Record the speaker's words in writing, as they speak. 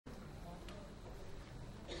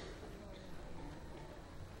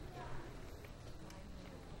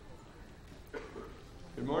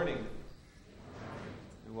morning.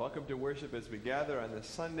 And welcome to worship as we gather on this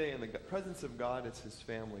Sunday in the presence of God as His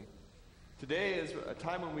family. Today is a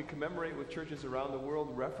time when we commemorate with churches around the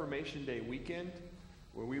world Reformation Day weekend,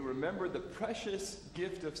 where we remember the precious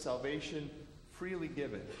gift of salvation freely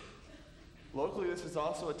given. Locally, this is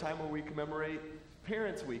also a time where we commemorate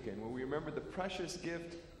Parents' Weekend, where we remember the precious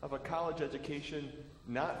gift of a college education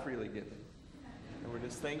not freely given. And we're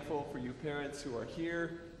just thankful for you parents who are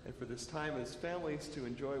here and for this time as families to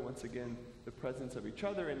enjoy once again the presence of each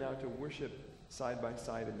other and now to worship side by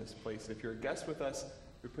side in this place. If you're a guest with us,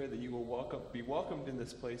 we pray that you will be welcomed in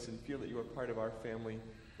this place and feel that you are part of our family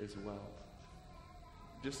as well.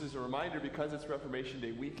 Just as a reminder, because it's Reformation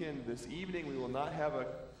Day weekend, this evening we will not have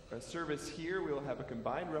a service here. We will have a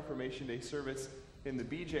combined Reformation Day service in the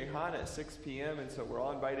BJ Hahn at 6 p.m. And so we're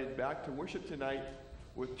all invited back to worship tonight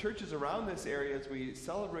with churches around this area as we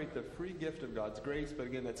celebrate the free gift of God's grace. But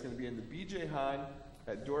again, that's going to be in the BJ Hahn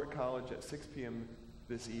at Dordt College at 6 p.m.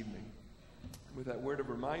 this evening. With that word of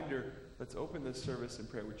reminder, let's open this service in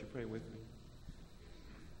prayer. Would you pray with me?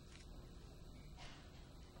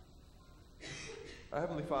 Our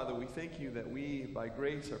Heavenly Father, we thank you that we, by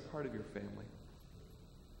grace, are part of your family.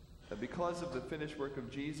 That because of the finished work of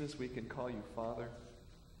Jesus, we can call you Father.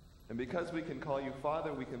 And because we can call you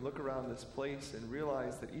Father, we can look around this place and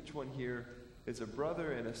realize that each one here is a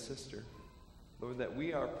brother and a sister. Lord, that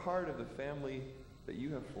we are part of the family that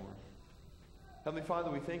you have formed. Heavenly Father,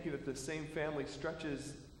 we thank you that the same family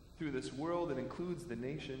stretches through this world and includes the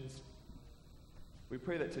nations. We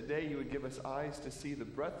pray that today you would give us eyes to see the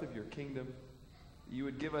breadth of your kingdom. You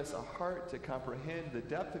would give us a heart to comprehend the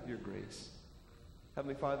depth of your grace.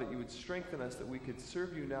 Heavenly Father, that you would strengthen us that we could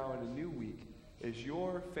serve you now in a new week as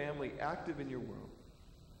your family active in your world.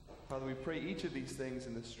 Father, we pray each of these things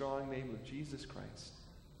in the strong name of Jesus Christ.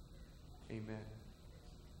 Amen.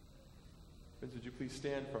 Friends, would you please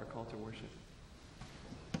stand for our call to worship?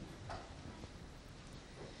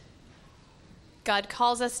 God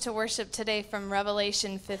calls us to worship today from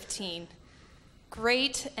Revelation 15.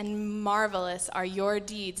 Great and marvelous are your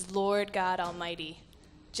deeds, Lord God Almighty.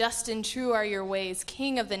 Just and true are your ways,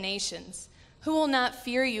 King of the nations. Who will not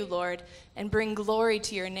fear you, Lord, and bring glory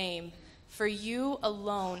to your name? For you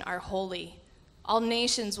alone are holy. All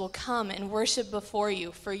nations will come and worship before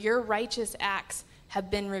you, for your righteous acts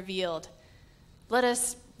have been revealed. Let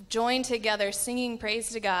us join together singing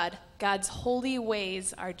praise to God. God's holy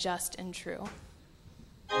ways are just and true.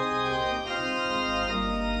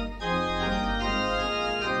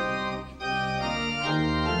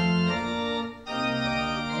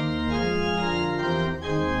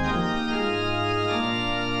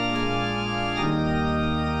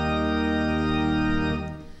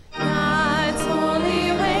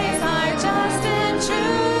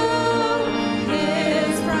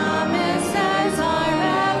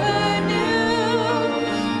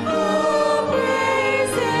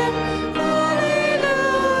 Praise Him,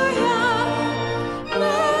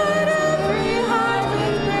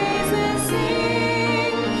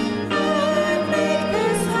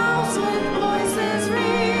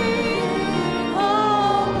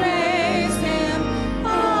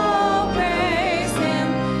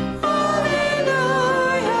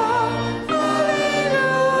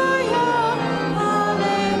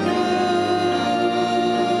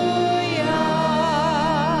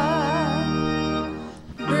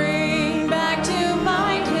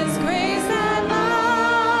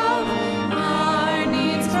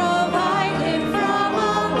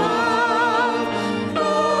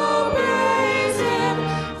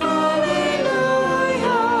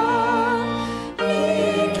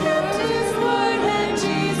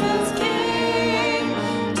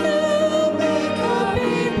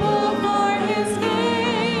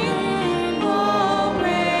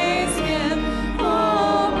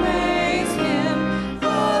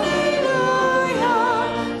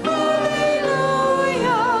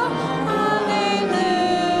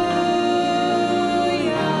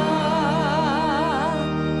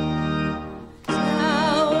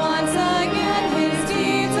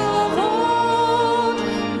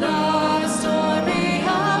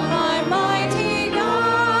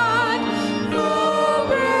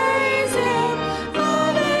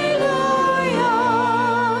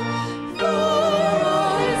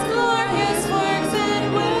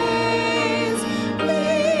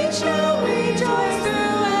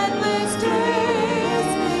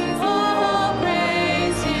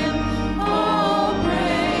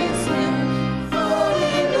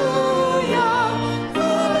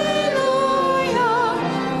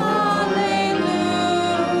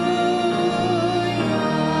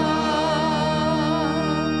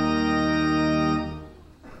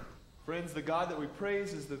 God that we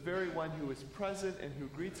praise is the very one who is present and who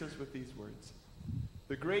greets us with these words.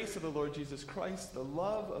 The grace of the Lord Jesus Christ, the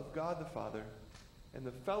love of God the Father, and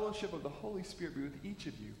the fellowship of the Holy Spirit be with each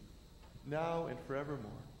of you, now and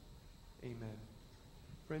forevermore. Amen.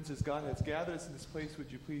 Friends, as God has gathered us in this place,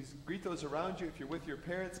 would you please greet those around you? If you're with your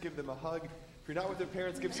parents, give them a hug. If you're not with your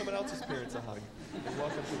parents, give someone else's parents a hug. And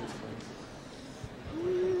welcome to this place.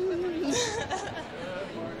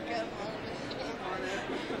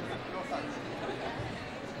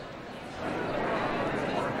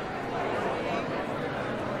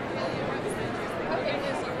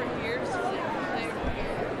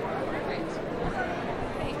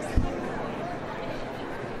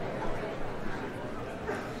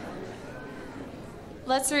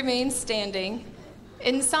 Let's remain standing.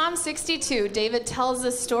 In Psalm 62, David tells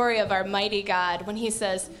the story of our mighty God when he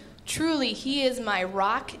says, "Truly, he is my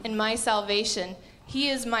rock and my salvation. He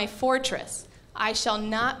is my fortress. I shall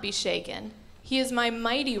not be shaken. He is my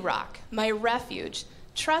mighty rock, my refuge.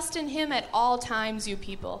 Trust in him at all times, you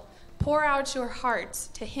people. Pour out your hearts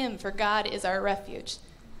to him, for God is our refuge."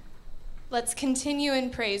 Let's continue in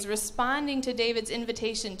praise, responding to David's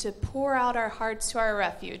invitation to pour out our hearts to our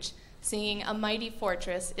refuge, singing, "A mighty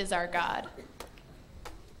fortress is our God."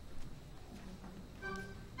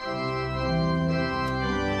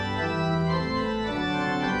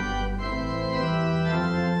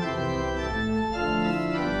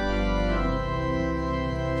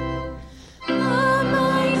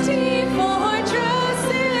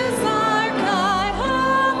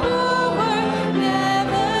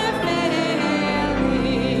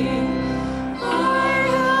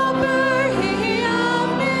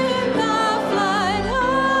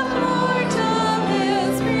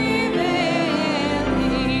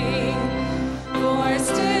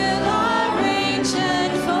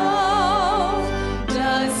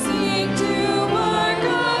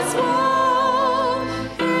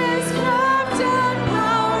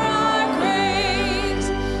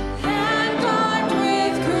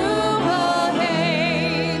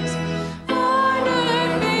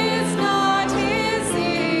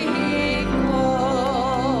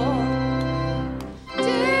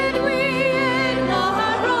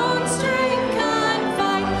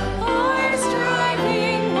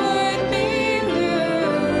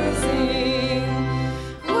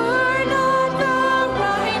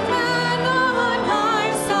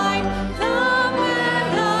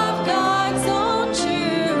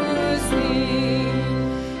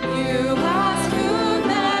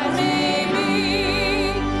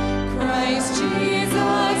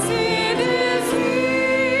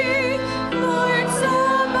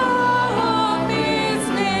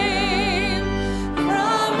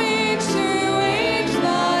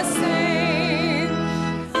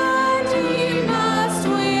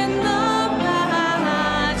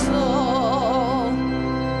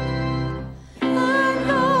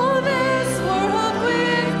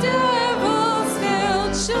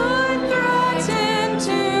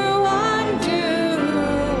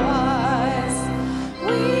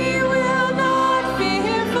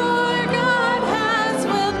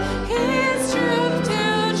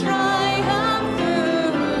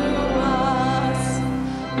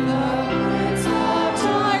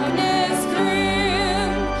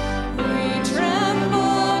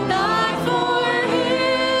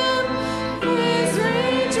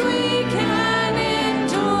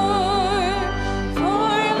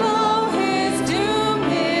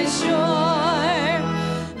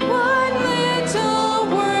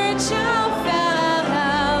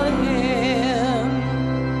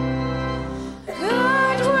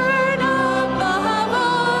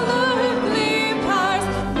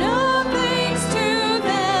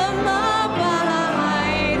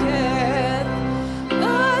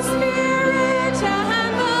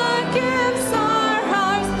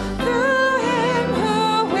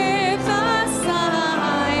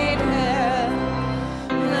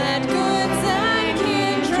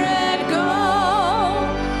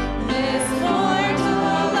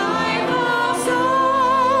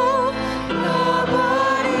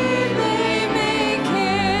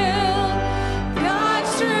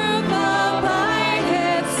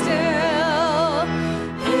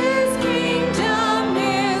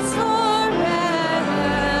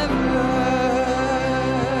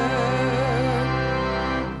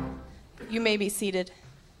 You may be seated.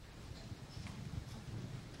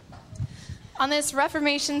 On this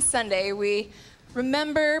Reformation Sunday, we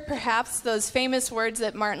remember perhaps those famous words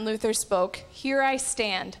that Martin Luther spoke, "Here I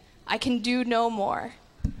stand, I can do no more."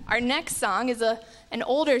 Our next song is an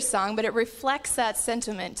older song, but it reflects that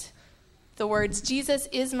sentiment. The words, "Jesus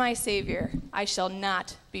is my Savior, I shall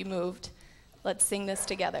not be moved." Let's sing this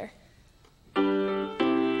together.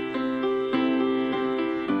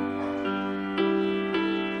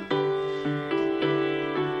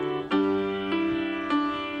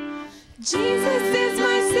 Jesus is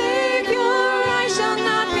my Savior, I shall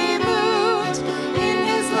not be moved. In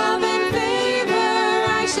His love and favor,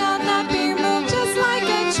 I shall not be moved. Just like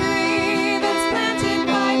a tree that's planted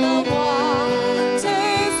by the waters,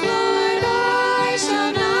 Lord, I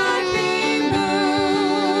shall not be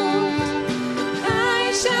moved.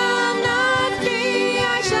 I shall not be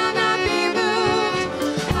moved.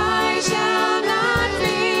 I shall not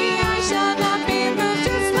be moved.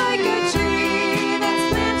 Just like a tree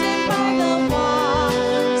that's planted by the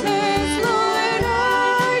waters, Lord,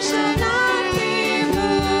 I shall not be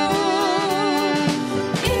moved.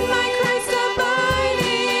 In my Christ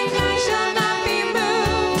abiding, I shall not be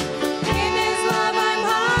moved. In His love I'm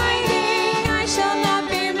hiding, I shall not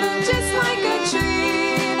be moved. Just like a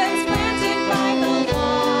tree that's planted by the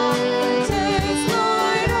waters,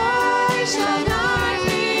 Lord, I shall not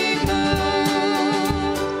be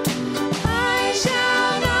moved. I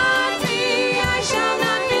shall not be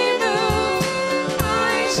moved.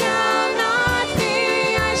 I shall not be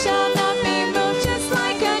moved. Just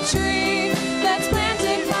like a tree that's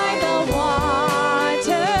planted by the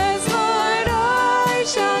waters, Lord, I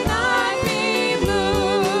shall not be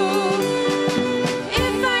moved.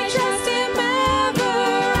 If I trust Him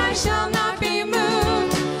ever, I shall not be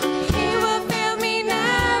moved. He will fail me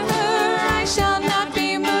never. I shall not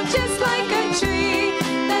be moved. Just like a tree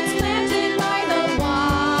that's planted by the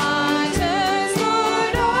waters,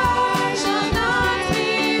 Lord, I shall not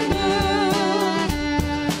be moved.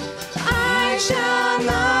 I shall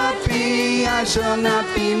not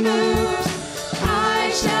be moved.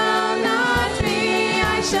 I shall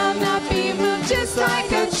not be moved. Just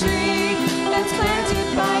like a tree that's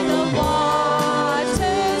planted by the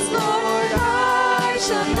waters, Lord, I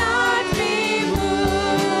shall not be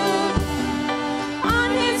moved.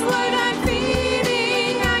 On His word I'm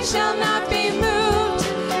feeding, I shall not be moved.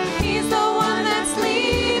 He's the one that's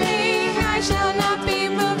leading, I shall not be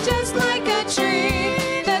moved. Just like a tree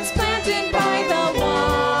that's planted by the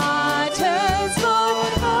waters,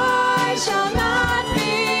 Lord, I shall not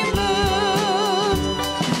be moved.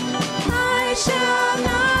 I shall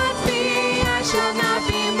not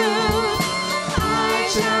be moved. I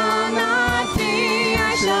shall not be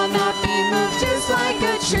moved. Just like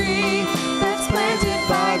a tree that's planted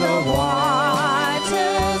by the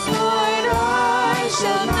waters, Lord, I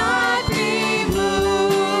shall not be moved.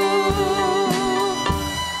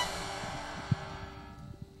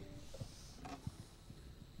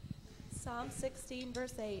 Psalm 16,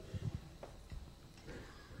 verse 8.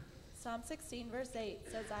 Psalm 16, verse 8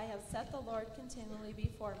 says, I have set the Lord continually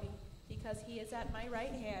before me. Because He is at my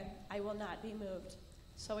right hand, I will not be moved.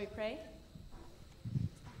 Shall we pray?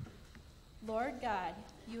 Lord God,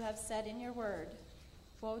 You have said in Your word,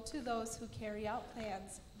 woe to those who carry out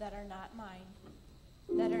plans that are not mine,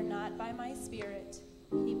 that are not by my Spirit,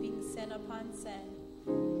 heaping sin upon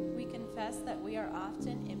sin. We confess that we are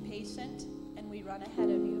often impatient and we run ahead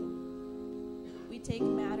of You. We take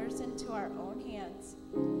matters into our own hands,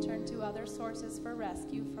 turn to other sources for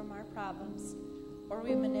rescue from our problems, or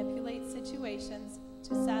we manipulate situations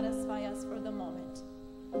to satisfy us for the moment.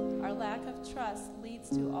 Our lack of trust leads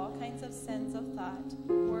to all kinds of sins of thought,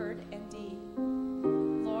 word, and deed.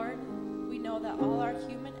 Lord, we know that all our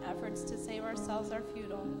human efforts to save ourselves are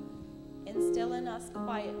futile. Instill in us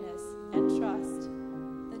quietness and trust,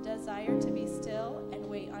 the desire to be still and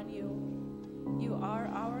wait on You. You are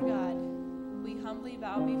our God. We humbly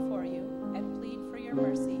bow before You and plead for Your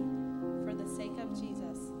mercy, for the sake of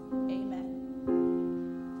Jesus. Amen.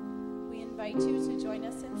 We invite you to join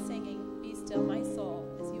us in singing, Be Still My Soul,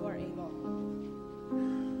 as you are able.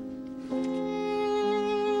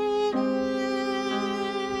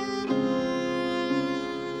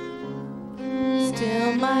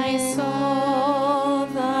 Still my soul,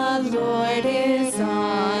 the Lord is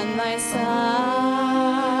on thy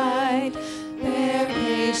side. Bear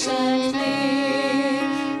patiently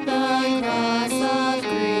the cross of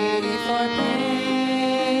grief or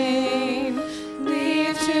pain.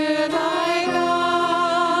 Leave to thy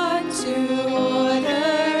God to order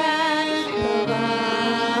and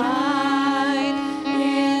provide.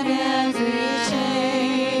 In every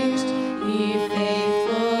change, He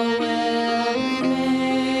faithful will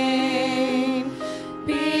remain.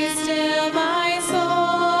 Be still my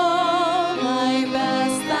soul, my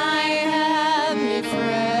best, thy heavenly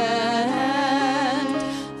friend.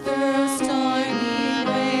 Through stormy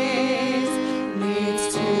ways leads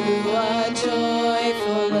to a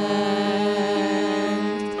joyful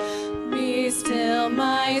end. Be still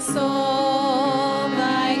my soul,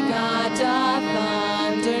 thy God doth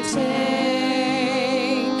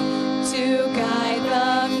undertake to guide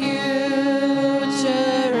the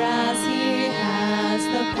future as He has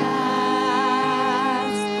the past.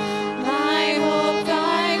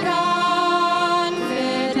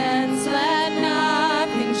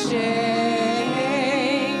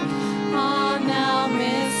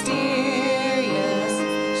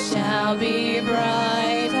 shall be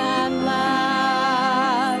bright at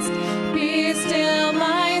last. Be still,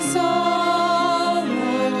 my soul,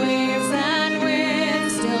 the waves and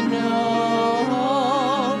winds still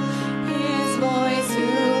know his voice who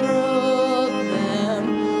ruled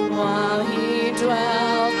them while he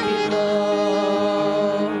dwelt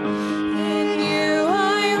below. In you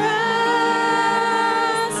I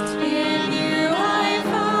rest, in you I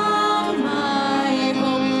found my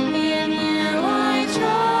hope, in you I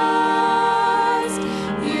trust.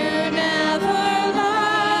 You never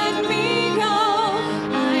let me go.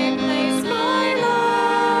 I place my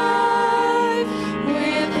life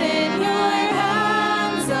within your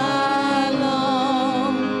hands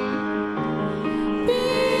alone. Be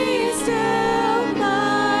still,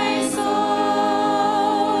 my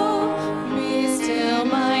soul. Be still,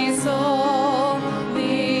 my soul.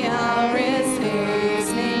 The hour is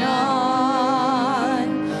hastening on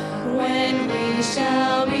when we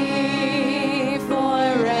shall be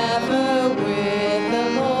forever with the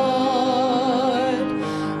Lord.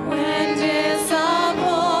 When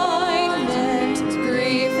disappointment,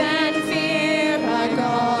 grief, and fear are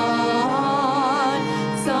gone,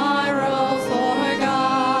 sorrow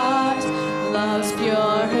forgot, love's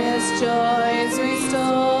purest joys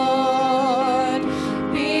restored.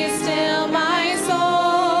 Be still, my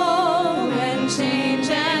soul, when change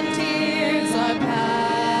and tears are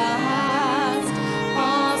past,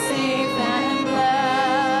 all safe and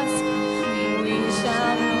blessed, we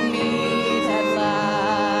shall meet at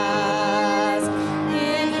last.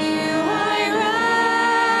 In you I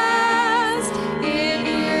rest, in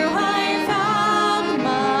you I found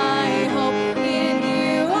my hope, in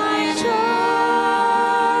you I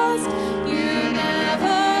trust. You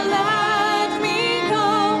never let me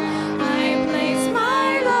go. I place my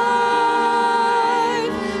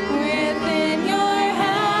life within your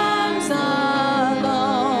hands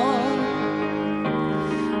alone.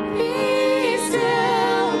 Be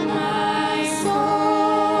still, my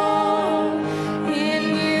soul. In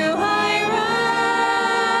you I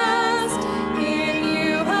rest, in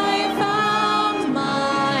you I found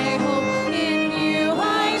my hope, in you I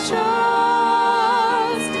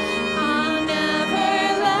trust. I'll never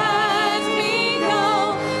let me go.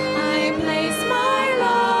 I place my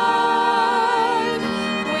life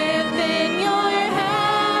within your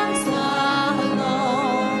hands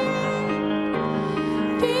alone.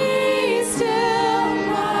 Be still,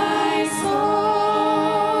 my soul.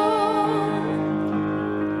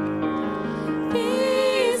 Be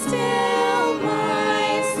still, my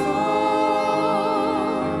soul.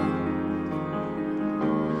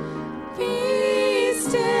 Be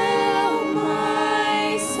still,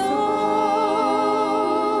 my soul.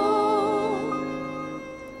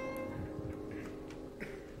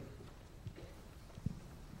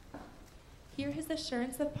 Hear his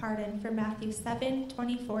assurance of pardon from Matthew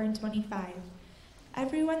 7:24 and 25.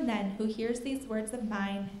 Everyone then who hears these words of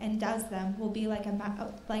mine and does them will be like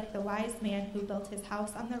the wise man who built his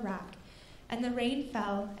house on the rock. And the rain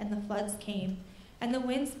fell, and the floods came, and the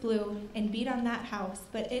winds blew and beat on that house,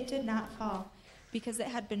 but it did not fall, because it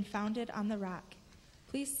had been founded on the rock.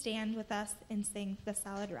 Please stand with us and sing The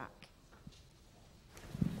Solid Rock.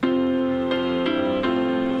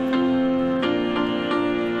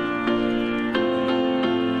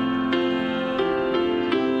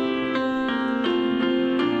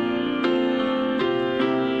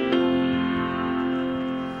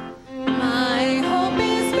 My hope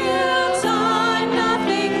is built on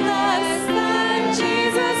nothing less than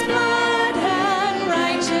Jesus' blood and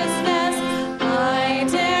righteousness. I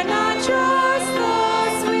dare not trust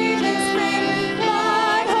the sweetest name,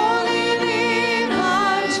 but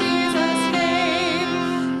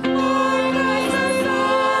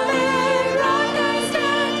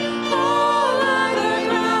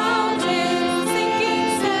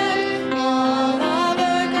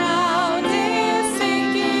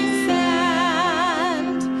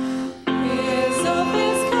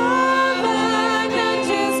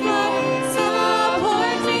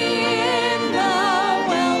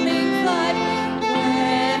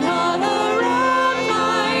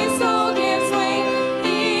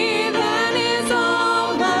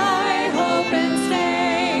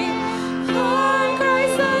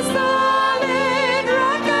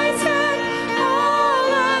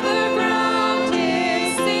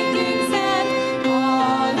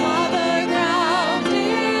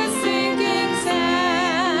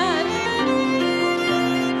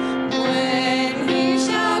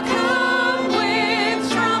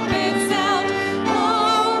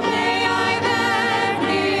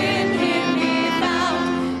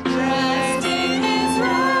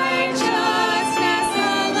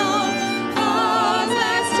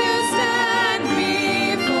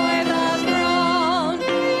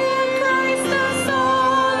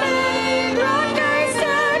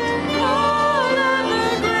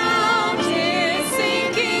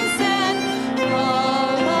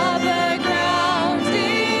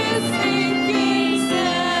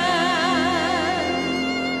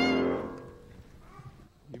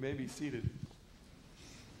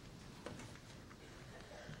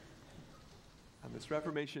This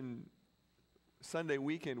Reformation Sunday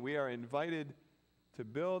weekend, we are invited to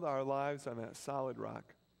build our lives on that solid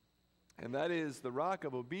rock. And that is the rock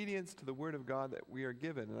of obedience to the Word of God that we are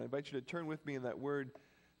given. And I invite you to turn with me in that Word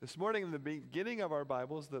this morning in the beginning of our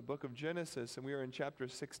Bibles, the book of Genesis, and we are in chapter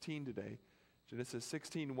 16 today. Genesis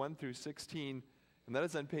 16, 1 through 16. And that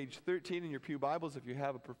is on page 13 in your pew Bibles. If you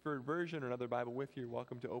have a preferred version or another Bible with you, you're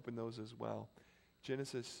welcome to open those as well.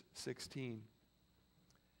 Genesis 16.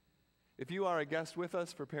 If you are a guest with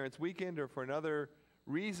us for Parents Weekend or for another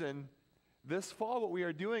reason, this fall what we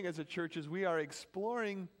are doing as a church is we are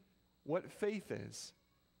exploring what faith is.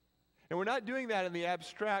 And we're not doing that in the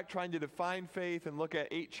abstract, trying to define faith and look at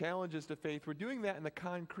 8 challenges to faith. We're doing that in the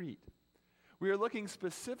concrete. We are looking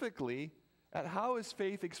specifically at how is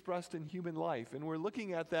faith expressed in human life. And we're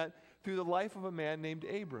looking at that through the life of a man named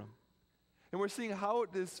Abram. And we're seeing how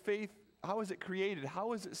is it created?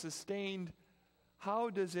 How is it sustained?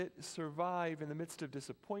 How does it survive in the midst of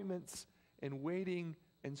disappointments and waiting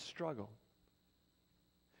and struggle?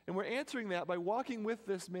 And we're answering that by walking with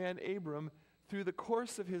this man, Abram, through the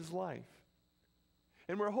course of his life.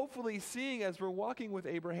 And we're hopefully seeing as we're walking with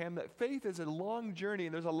Abraham that faith is a long journey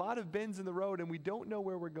and there's a lot of bends in the road and we don't know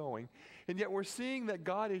where we're going. And yet we're seeing that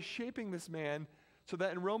God is shaping this man so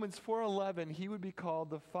that in Romans 4:11 he would be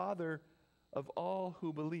called the father of all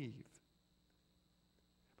who believe.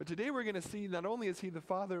 But today we're going to see not only is he the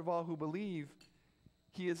father of all who believe,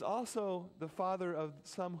 he is also the father of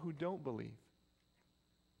some who don't believe.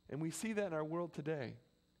 And we see that in our world today.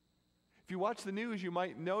 If you watch the news, you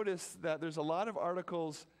might notice that there's a lot of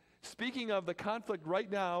articles speaking of the conflict right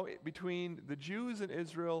now between the Jews in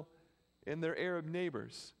Israel and their Arab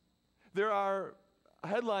neighbors. There are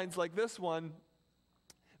headlines like this one,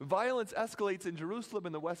 violence escalates in Jerusalem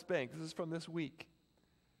and the West Bank. This is from this week.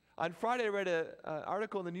 On Friday, I read an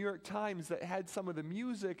article in the New York Times that had some of the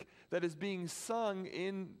music that is being sung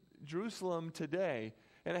in Jerusalem today.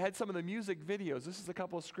 And it had some of the music videos. This is a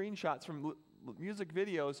couple of screenshots from music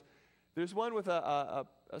videos. There's one with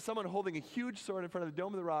someone holding a huge sword in front of the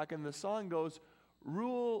Dome of the Rock, and the song goes,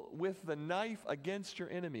 "Rule with the knife against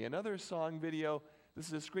your enemy." Another song video,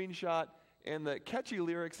 this is a screenshot, and the catchy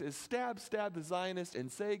lyrics is, "Stab, stab the Zionist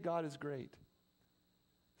and say God is great."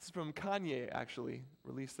 This is from Kanye, actually,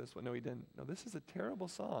 released this one. No, he didn't. No, this is a terrible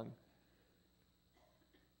song.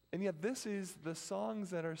 And yet this is the songs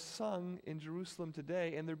that are sung in Jerusalem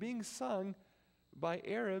today, and they're being sung by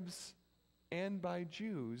Arabs and by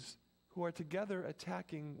Jews who are together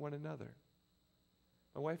attacking one another.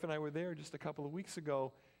 My wife and I were there just a couple of weeks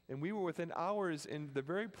ago, and we were within hours in the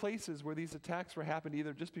very places where these attacks were happening,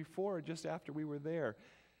 either just before or just after we were there.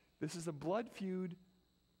 This is a blood feud,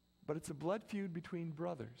 but it's a blood feud between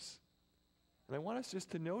brothers. And I want us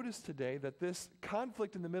just to notice today that this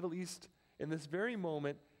conflict in the Middle East in this very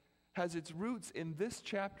moment has its roots in this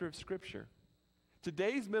chapter of Scripture.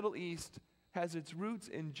 Today's Middle East has its roots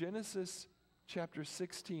in Genesis chapter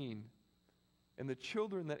 16 and the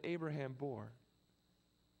children that Abraham bore.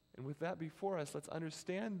 And with that before us, let's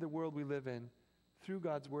understand the world we live in through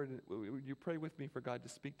God's Word. Would you pray with me for God to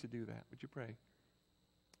speak to do that? Would you pray?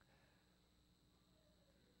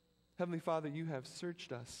 Heavenly Father, you have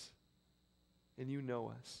searched us and you know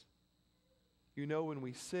us. You know when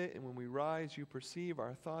we sit and when we rise, you perceive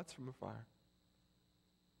our thoughts from afar.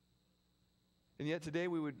 And yet today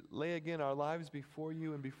we would lay again our lives before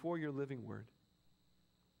you and before your living word.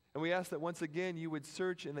 And we ask that once again you would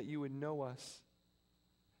search and that you would know us.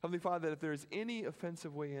 Heavenly Father, that if there is any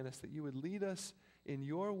offensive way in us, that you would lead us in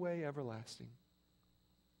your way everlasting.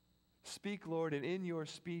 Speak, Lord, and in your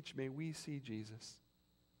speech may we see Jesus.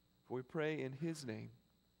 For we pray in his name.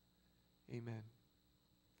 Amen.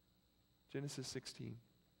 Genesis 16.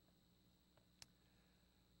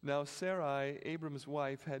 Now Sarai, Abram's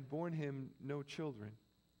wife, had borne him no children,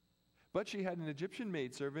 but she had an Egyptian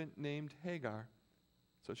maidservant named Hagar.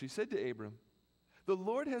 So she said to Abram, "The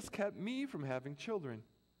Lord has kept me from having children.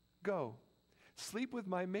 Go, sleep with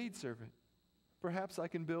my maidservant. Perhaps I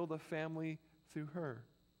can build a family through her."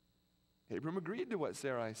 Abram agreed to what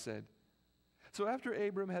Sarai said. So after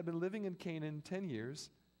Abram had been living in Canaan 10 years,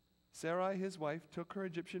 Sarai, his wife, took her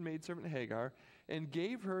Egyptian maidservant Hagar and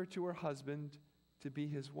gave her to her husband to be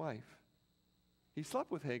his wife. He slept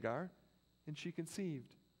with Hagar, and she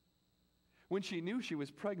conceived. When she knew she was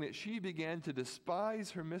pregnant, she began to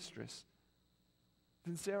despise her mistress.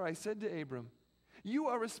 Then Sarai said to Abram, "You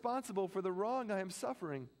are responsible for the wrong I am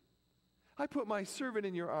suffering. I put my servant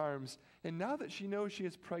in your arms, and now that she knows she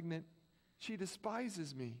is pregnant, she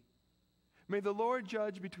despises me. May the Lord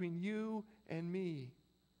judge between you and me."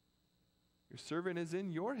 "Your servant is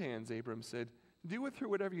in your hands," Abram said. "Do with her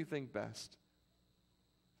whatever you think best."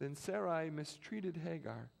 Then Sarai mistreated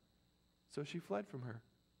Hagar, so she fled from her.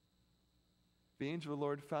 The angel of the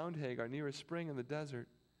Lord found Hagar near a spring in the desert.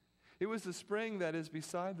 It was the spring that is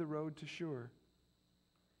beside the road to Shur.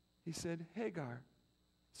 He said, Hagar,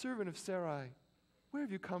 servant of Sarai, where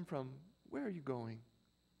have you come from? Where are you going?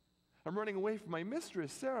 I'm running away from my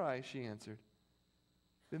mistress, Sarai, she answered.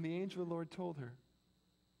 Then the angel of the Lord told her,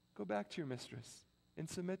 go back to your mistress and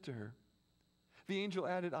submit to her. The angel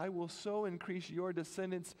added, I will so increase your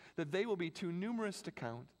descendants that they will be too numerous to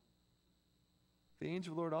count. The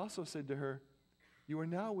angel of the Lord also said to her, you are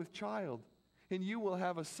now with child, and you will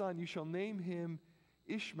have a son. You shall name him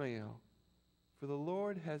Ishmael, for the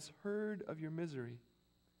Lord has heard of your misery.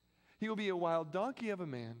 He will be a wild donkey of a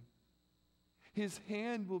man. His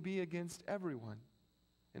hand will be against everyone,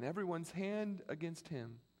 and everyone's hand against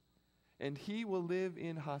him. And he will live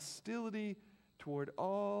in hostility toward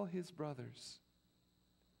all his brothers.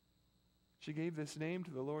 She gave this name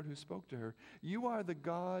to the Lord who spoke to her. You are the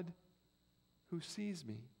God who sees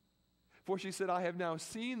me. For she said, I have now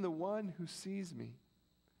seen the one who sees me.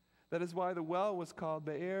 That is why the well was called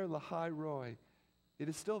Be'er Lahai Roi. It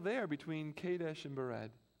is still there between Kadesh and Bered.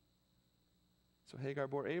 So Hagar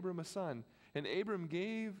bore Abram a son, and Abram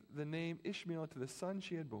gave the name Ishmael to the son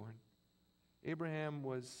she had born. Abraham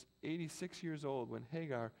was 86 years old when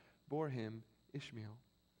Hagar bore him Ishmael.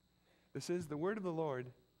 This is the word of the Lord.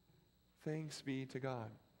 Thanks be to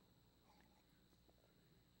God.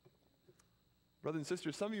 Brothers and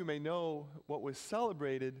sisters, some of you may know what was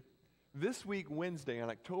celebrated this week, Wednesday, on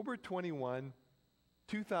October 21,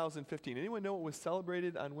 2015. Anyone know what was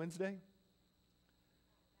celebrated on Wednesday?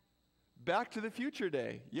 Back to the Future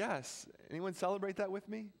Day. Yes. Anyone celebrate that with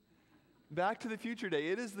me? Back to the Future Day.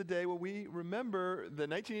 It is the day where we remember the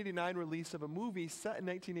 1989 release of a movie set in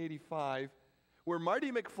 1985 where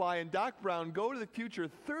Marty McFly and Doc Brown go to the future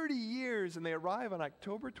 30 years and they arrive on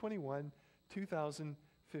October 21,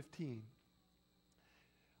 2015.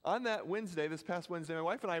 On that Wednesday, this past Wednesday, my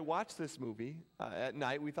wife and I watched this movie at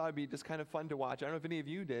night. We thought it'd be just kind of fun to watch. I don't know if any of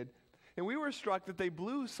you did. And we were struck that they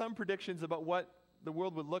blew some predictions about what the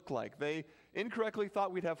world would look like. They incorrectly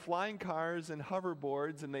thought we'd have flying cars and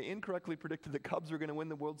hoverboards, and they incorrectly predicted the Cubs were going to win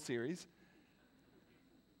the World Series.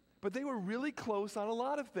 But they were really close on a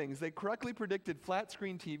lot of things. They correctly predicted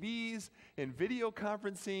flat-screen TVs and video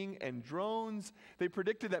conferencing and drones. They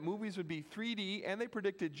predicted that movies would be 3D, and they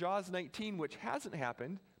predicted Jaws 19, which hasn't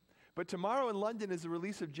happened. But tomorrow in London is the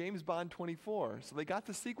release of James Bond 24, so they got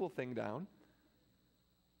the sequel thing down.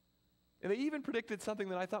 And they even predicted something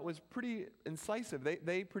that I thought was pretty incisive.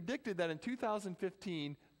 They predicted that in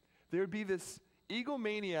 2015, there would be this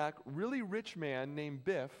egomaniac, really rich man named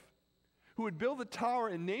Biff, who would build a tower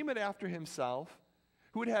and name it after himself,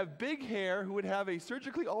 who would have big hair, who would have a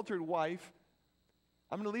surgically altered wife.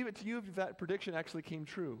 I'm going to leave it to you if that prediction actually came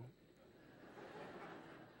true.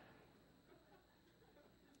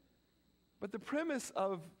 But the premise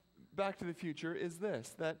of Back to the Future is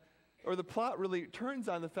this, or the plot really turns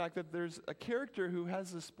on the fact that there's a character who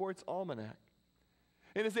has a sports almanac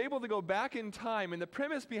and is able to go back in time. And the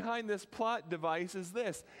premise behind this plot device is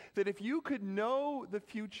this, that if you could know the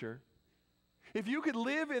future, if you could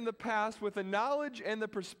live in the past with the knowledge and the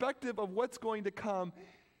perspective of what's going to come,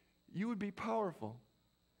 you would be powerful.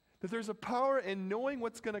 That there's a power in knowing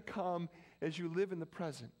what's going to come as you live in the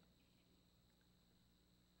present.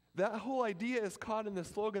 That whole idea is caught in the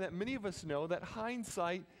slogan that many of us know, that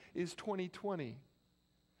hindsight is 20/20.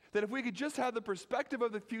 That if we could just have the perspective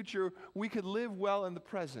of the future, we could live well in the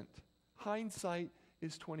present. Hindsight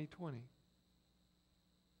is 20/20.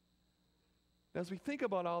 As we think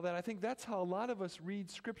about all that, I think that's how a lot of us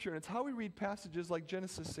read Scripture, and it's how we read passages like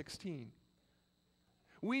Genesis 16.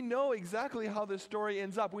 We know exactly how this story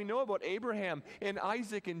ends up. We know about Abraham and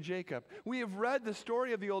Isaac and Jacob. We have read the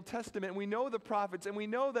story of the Old Testament. We know the prophets, and we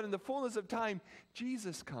know that in the fullness of time,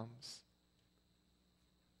 Jesus comes.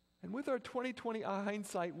 And with our 20/20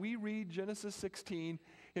 hindsight, we read Genesis 16,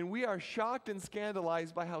 and we are shocked and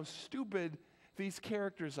scandalized by how stupid these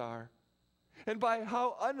characters are, and by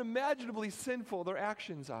how unimaginably sinful their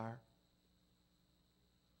actions are.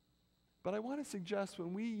 But I want to suggest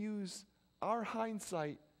when we use our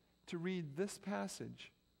hindsight to read this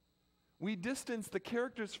passage, we distance the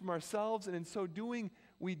characters from ourselves, and in so doing,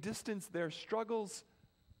 we distance their struggles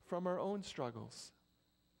from our own struggles.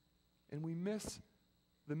 And we miss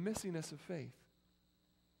the missiness of faith.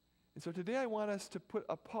 And so today I want us to put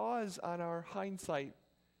a pause on our hindsight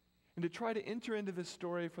and to try to enter into this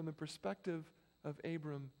story from the perspective of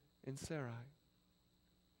Abram and Sarai.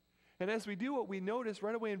 And as we do, what we notice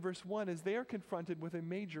right away in verse 1 is they are confronted with a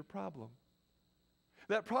major problem.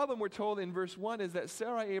 That problem, we're told in verse 1, is that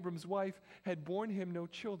Sarai, Abram's wife, had borne him no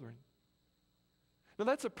children. Now,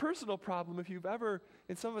 that's a personal problem. If you've ever,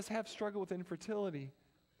 and some of us have struggled with infertility,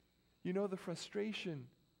 you know the frustration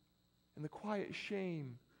and the quiet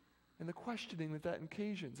shame and the questioning that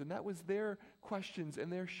occasions. And that was their questions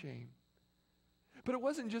and their shame. But it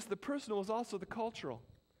wasn't just the personal, it was also the cultural.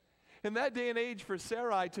 In that day and age for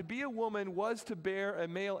Sarai, to be a woman was to bear a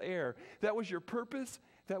male heir. That was your purpose,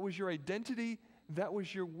 that was your identity, that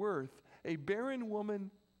was your worth. A barren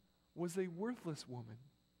woman was a worthless woman.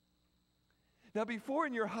 Now, before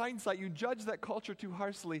in your hindsight you judge that culture too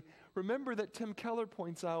harshly, remember that Tim Keller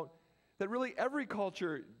points out that really every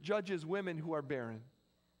culture judges women who are barren.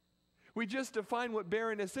 We just define what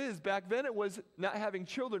barrenness is. Back then it was not having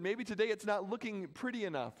children. Maybe today it's not looking pretty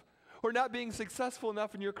enough, or not being successful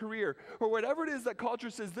enough in your career, or whatever it is that culture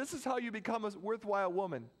says, this is how you become a worthwhile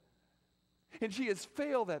woman. And she has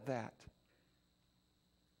failed at that.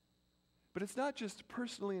 But it's not just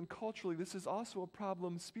personally and culturally, this is also a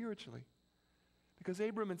problem spiritually. Because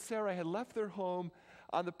Abram and Sarai had left their home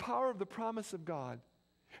on the power of the promise of God.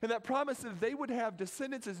 And that promise that they would have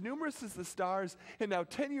descendants as numerous as the stars, and now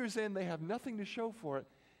 10 years in, they have nothing to show for it.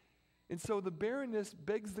 And so the barrenness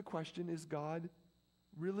begs the question, is God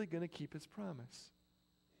really going to keep his promise?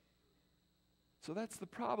 So that's the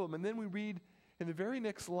problem. And then we read in the very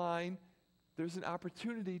next line, there's an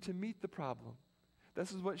opportunity to meet the problem.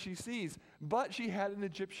 This is what she sees. But she had an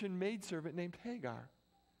Egyptian maidservant named Hagar.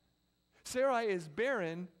 Sarai is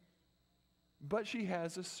barren, but she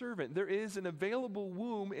has a servant. There is an available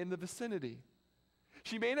womb in the vicinity.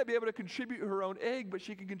 She may not be able to contribute her own egg, but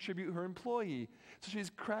she can contribute her employee. So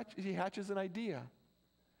she hatches an idea.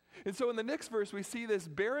 And so in the next verse, we see this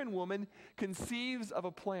barren woman conceives of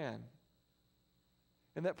a plan.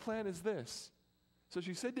 And that plan is this. So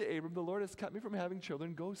she said to Abram, the Lord has kept me from having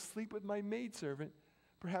children. Go sleep with my maidservant.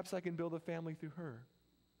 Perhaps I can build a family through her.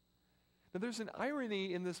 Now there's an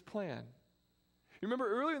irony in this plan. You remember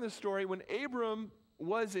earlier in the story when Abram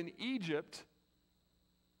was in Egypt,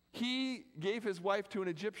 he gave his wife to an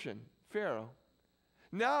Egyptian, Pharaoh.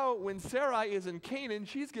 Now when Sarai is in Canaan,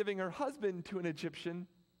 she's giving her husband to an Egyptian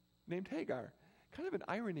named Hagar. Kind of an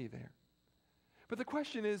irony there. But the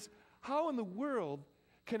question is, how in the world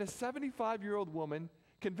can a 75-year-old woman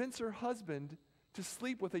convince her husband to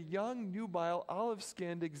sleep with a young, nubile,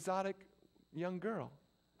 olive-skinned, exotic young girl?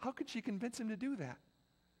 How could she convince him to do that?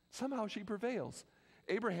 Somehow she prevails.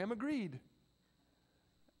 Abraham agreed.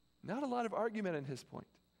 Not a lot of argument on his point.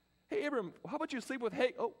 Hey, Abram, how about you sleep with,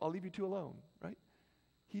 I'll leave you two alone, right?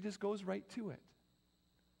 He just goes right to it.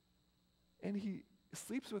 And he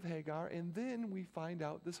sleeps with Hagar, and then we find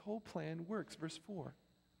out this whole plan works. Verse 4.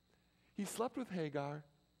 He slept with Hagar,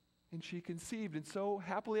 and she conceived, and so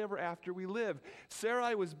happily ever after we live.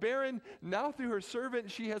 Sarai was barren. Now through her servant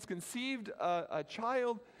she has conceived a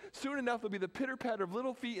child. Soon enough there'll be the pitter-patter of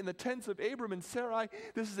little feet in the tents of Abram and Sarai.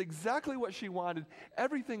 This is exactly what she wanted.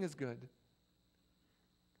 Everything is good.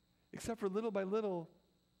 Except for little by little,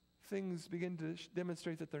 things begin to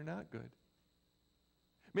demonstrate that they're not good.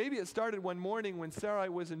 Maybe it started one morning when Sarai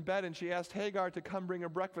was in bed and she asked Hagar to come bring her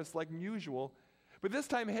breakfast like usual. But this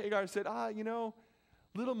time Hagar said,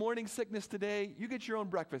 little morning sickness today, you get your own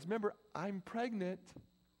breakfast. Remember, I'm pregnant.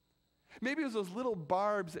 Maybe it was those little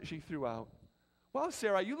barbs that she threw out. Wow,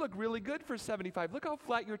 Sarah, you look really good for 75. Look how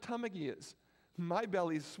flat your tummy is. My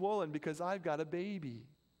belly's swollen because I've got a baby.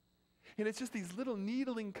 And it's just these little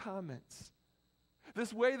needling comments.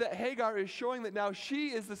 This way that Hagar is showing that now she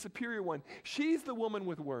is the superior one. She's the woman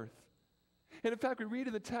with worth. And in fact, we read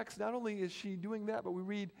in the text, not only is she doing that, but we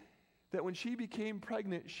read that when she became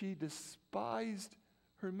pregnant, she despised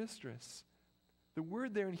her mistress. The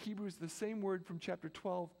word there in Hebrew is the same word from chapter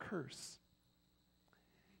 12, curse.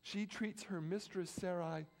 She treats her mistress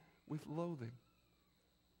Sarai with loathing.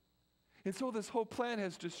 And so this whole plan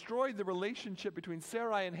has destroyed the relationship between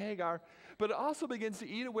Sarai and Hagar, but it also begins to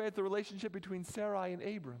eat away at the relationship between Sarai and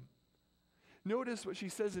Abram. Notice what she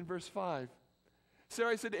says in verse 5.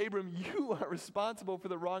 Sarai said to Abram, you are responsible for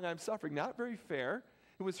the wrong I'm suffering. Not very fair.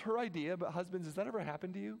 It was her idea, but husbands, has that ever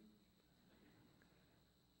happened to you?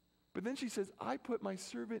 But then she says, I put my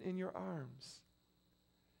servant in your arms.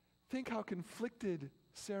 Think how conflicted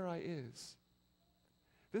Sarai is.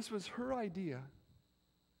 This was her idea.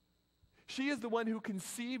 She is the one who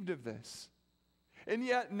conceived of this. And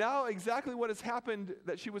yet now exactly what has happened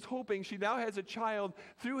that she was hoping, she now has a child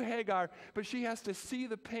through Hagar, but she has to see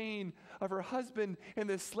the pain of her husband and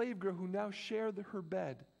this slave girl who now share her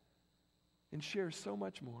bed and share so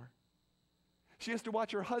much more. She has to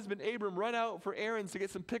watch her husband Abram run out for errands to get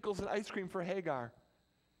some pickles and ice cream for Hagar.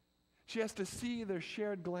 She has to see their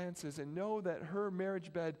shared glances and know that her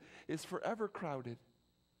marriage bed is forever crowded.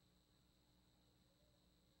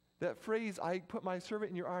 That phrase, I put my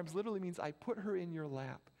servant in your arms, literally means I put her in your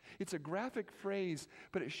lap. It's a graphic phrase,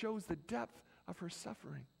 but it shows the depth of her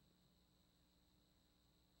suffering.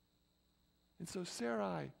 And so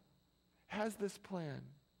Sarai has this plan,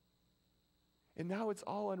 and now it's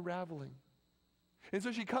all unraveling. And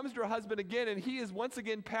so she comes to her husband again, and he is once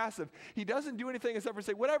again passive. He doesn't do anything except for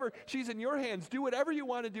say, whatever, she's in your hands. Do whatever you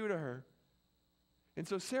want to do to her. And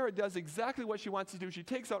so Sarah does exactly what she wants to do. She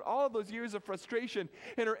takes out all of those years of frustration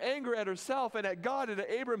and her anger at herself and at God and at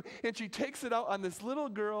Abram, and she takes it out on this little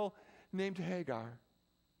girl named Hagar.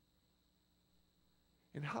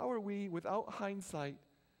 And how are we, without hindsight,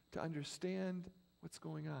 to understand what's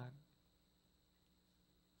going on?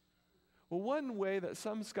 Well, one way that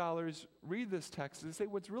some scholars read this text is to say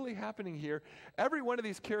what's really happening here, every one of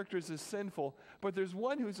these characters is sinful, but there's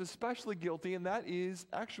one who's especially guilty, and that is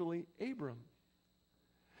actually Abram.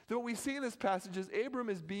 So what we see in this passage is Abram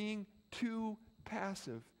is being too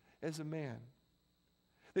passive as a man.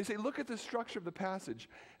 They say, look at the structure of the passage.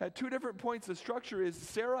 At two different points, the structure is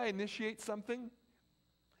Sarai initiates something,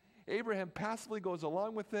 Abraham passively goes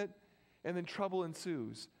along with it, and then trouble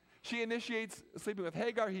ensues. She initiates sleeping with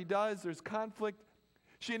Hagar. He does. There's conflict.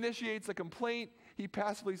 She initiates a complaint. He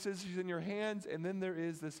passively says she's in your hands, and then there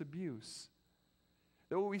is this abuse.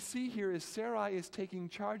 That what we see here is Sarai is taking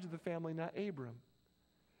charge of the family, not Abram.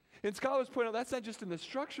 And scholars point out that's not just in the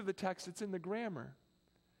structure of the text, it's in the grammar.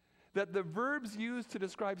 That the verbs used to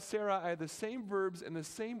describe Sarai are the same verbs in the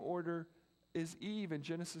same order as Eve in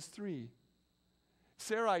Genesis 3.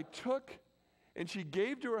 Sarai took and she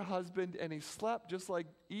gave to her husband, and he slept, just like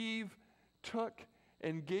Eve took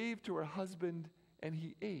and gave to her husband, and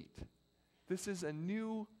he ate. This is a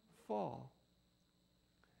new fall.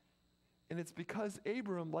 And it's because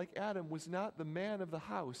Abram, like Adam, was not the man of the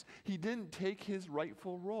house. He didn't take his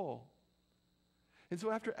rightful role. And so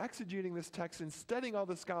after exegeting this text and studying all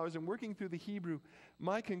the scholars and working through the Hebrew,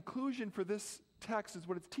 my conclusion for this text is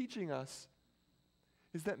what it's teaching us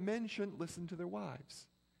is that men shouldn't listen to their wives.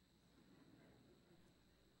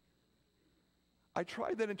 I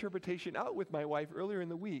tried that interpretation out with my wife earlier in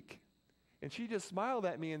the week, and she just smiled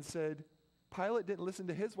at me and said, Pilate didn't listen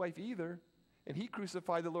to his wife either, and he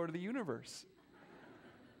crucified the Lord of the universe.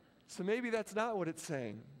 So maybe that's not what it's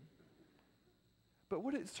saying. But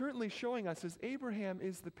what it's certainly showing us is Abraham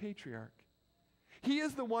is the patriarch. He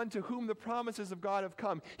is the one to whom the promises of God have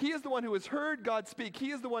come. He is the one who has heard God speak.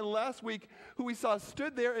 He is the one last week who we saw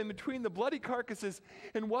stood there in between the bloody carcasses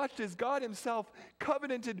and watched as God himself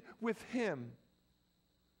covenanted with him.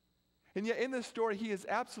 And yet in this story, he is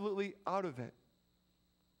absolutely out of it.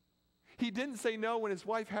 He didn't say no when his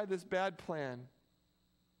wife had this bad plan.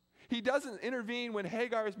 He doesn't intervene when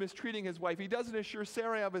Hagar is mistreating his wife. He doesn't assure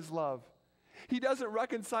Sarai of his love. He doesn't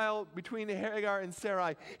reconcile between Hagar and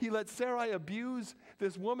Sarai. He lets Sarai abuse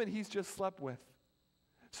this woman he's just slept with.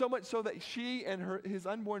 So much so that she and his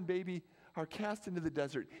unborn baby are cast into the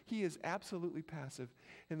desert. He is absolutely passive.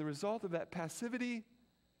 And the result of that passivity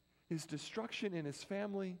is destruction in his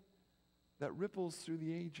family that ripples through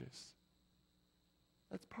the ages.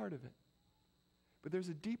 That's part of it. But there's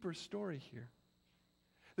a deeper story here.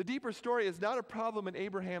 The deeper story is not a problem in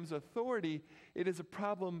Abraham's authority, it is a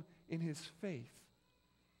problem in his faith.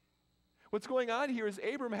 What's going on here is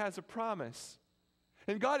Abram has a promise.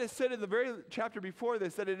 And God has said in the very chapter before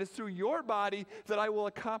this that it is through your body that I will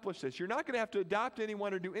accomplish this. You're not going to have to adopt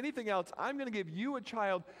anyone or do anything else. I'm going to give you a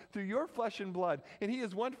child through your flesh and blood. And he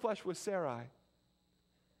is one flesh with Sarai.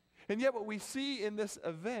 And yet what we see in this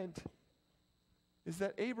event is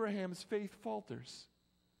that Abraham's faith falters.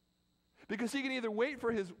 Because he can either wait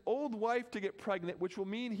for his old wife to get pregnant, which will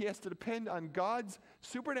mean he has to depend on God's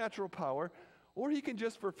supernatural power, or he can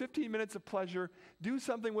just, for 15 minutes of pleasure, do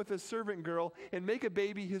something with his servant girl and make a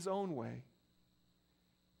baby his own way.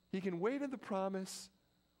 He can wait on the promise,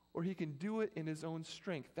 or he can do it in his own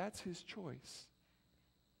strength. That's his choice.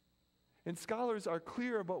 And scholars are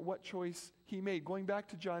clear about what choice he made. Going back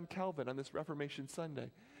to John Calvin on this Reformation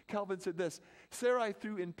Sunday, Calvin said this, Sarai,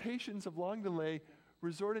 through impatience of long delay,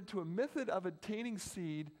 resorted to a method of obtaining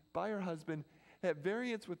seed by her husband at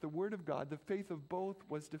variance with the word of God. The faith of both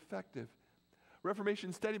was defective.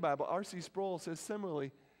 Reformation Study Bible, R.C. Sproul says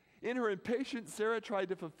similarly, in her impatience, Sarah tried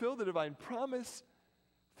to fulfill the divine promise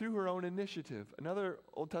through her own initiative. Another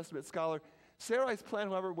Old Testament scholar, Sarai's plan,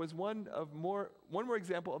 however, was one more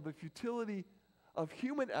example of the futility of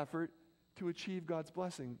human effort to achieve God's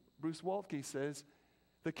blessing. Bruce Waltke says,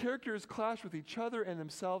 the characters clash with each other and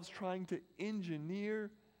themselves, trying to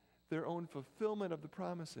engineer their own fulfillment of the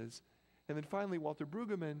promises. And then finally, Walter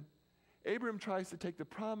Brueggemann Abram tries to take the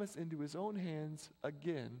promise into his own hands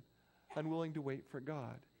again, unwilling to wait for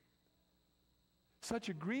God. Such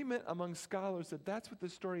agreement among scholars that that's what the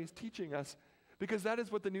story is teaching us, because that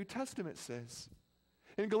is what the New Testament says.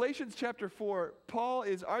 In Galatians chapter 4, Paul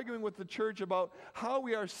is arguing with the church about how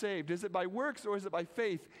we are saved. Is it by works or is it by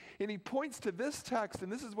faith? And he points to this text,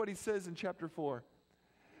 and this is what he says in chapter 4.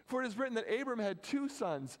 For it is written that Abram had two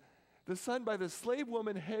sons. The son by the slave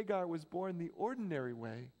woman Hagar was born the ordinary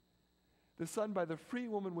way. The son by the free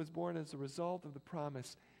woman was born as a result of the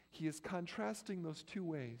promise. He is contrasting those two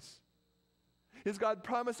ways. Is God's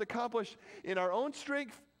promise accomplished in our own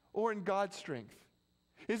strength or in God's strength?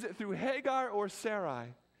 Is it through Hagar or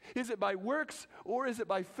Sarai? Is it by works or is it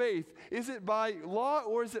by faith? Is it by law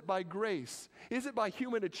or is it by grace? Is it by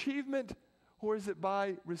human achievement or is it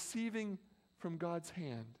by receiving from God's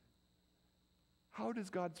hand? How does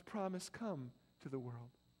God's promise come to the world?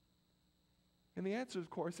 And the answer, of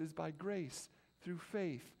course, is by grace, through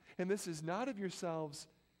faith. And this is not of yourselves,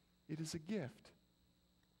 it is a gift.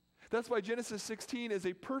 That's why Genesis 16 is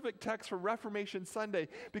a perfect text for Reformation Sunday,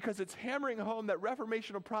 because it's hammering home that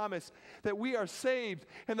reformational promise that we are saved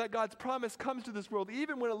and that God's promise comes to this world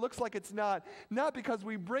even when it looks like it's not because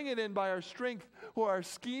we bring it in by our strength or our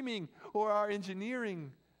scheming or our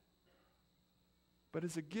engineering, but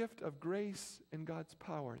as a gift of grace and God's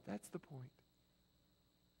power. That's the point.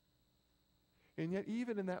 And yet,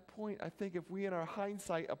 even in that point, I think if we in our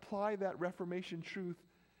hindsight apply that Reformation truth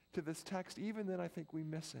to this text, even then I think we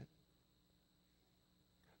miss it.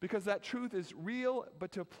 Because that truth is real,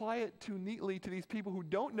 but to apply it too neatly to these people who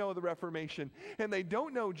don't know the Reformation and they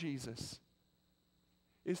don't know Jesus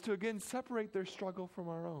is to again separate their struggle from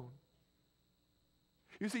our own.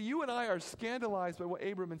 You see, you and I are scandalized by what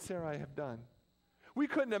Abram and Sarai have done. We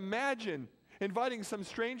couldn't imagine inviting some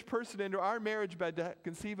strange person into our marriage bed to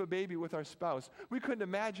conceive a baby with our spouse. We couldn't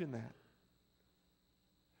imagine that.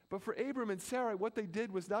 But for Abram and Sarai, what they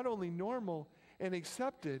did was not only normal and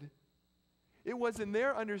accepted, it was in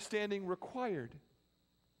their understanding required.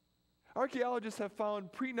 Archaeologists have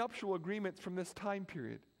found prenuptial agreements from this time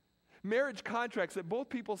period, marriage contracts that both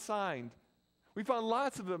people signed. We found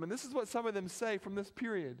lots of them, and this is what some of them say from this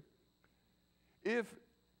period. If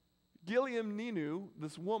Giliam Ninu,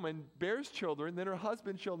 this woman, bears children, then her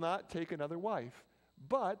husband shall not take another wife.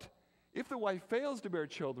 But if the wife fails to bear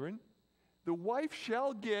children, the wife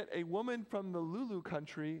shall get a woman from the Lulu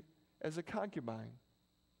country as a concubine.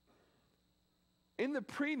 In the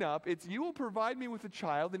prenup, it's you will provide me with a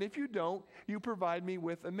child, and if you don't, you provide me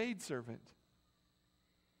with a maidservant.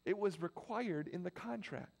 It was required in the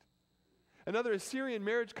contract. Another Assyrian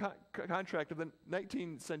marriage contract of the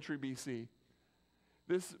 19th century BC.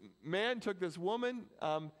 This man took this woman,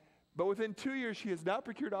 but within 2 years she has not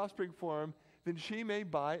procured offspring for him, then she may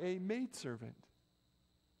buy a maidservant.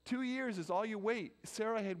 2 years is all you wait.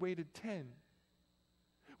 Sarah had waited 10.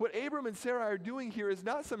 What Abram and Sarah are doing here is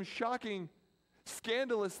not some shocking,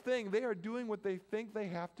 scandalous thing. They are doing what they think they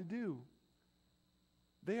have to do.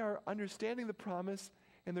 They are understanding the promise,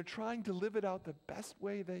 and they're trying to live it out the best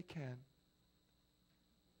way they can.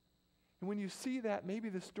 And when you see that, maybe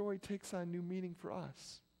the story takes on new meaning for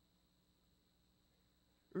us.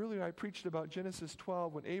 Earlier I preached about Genesis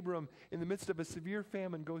 12 when Abram, in the midst of a severe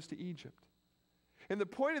famine, goes to Egypt. And the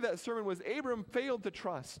point of that sermon was Abram failed to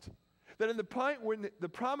trust. That in the point when the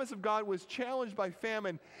promise of God was challenged by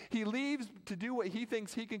famine, he leaves to do what he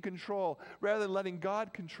thinks he can control rather than letting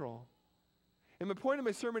God control. And the point of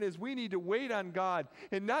my sermon is we need to wait on God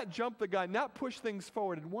and not jump the gun, not push things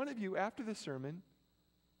forward. And one of you, after the sermon,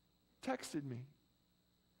 texted me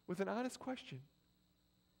with an honest question.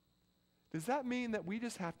 Does that mean that we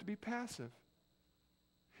just have to be passive?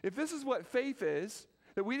 If this is what faith is,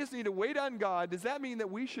 that we just need to wait on God, does that mean that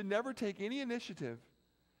we should never take any initiative?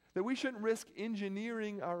 That we shouldn't risk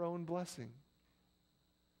engineering our own blessing?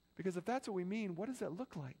 Because if that's what we mean, what does that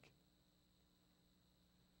look like?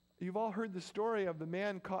 You've all heard the story of the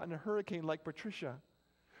man caught in a hurricane like Patricia,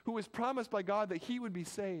 who was promised by God that he would be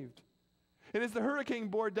saved. And as the hurricane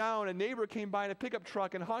bore down, a neighbor came by in a pickup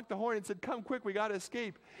truck and honked the horn and said, "Come quick, we got to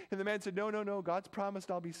escape." And the man said, No, God's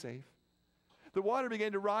promised I'll be safe. The water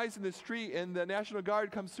began to rise in the street, and the National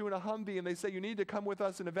Guard comes through in a Humvee, and they say, "You need to come with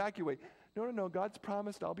us and evacuate." No, God's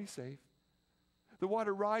promised I'll be safe. The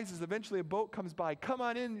water rises. Eventually a boat comes by. "Come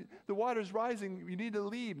on in. The water's rising. You need to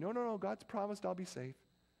leave." No, God's promised I'll be safe.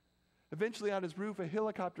 Eventually on his roof, a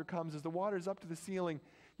helicopter comes as the water's up to the ceiling.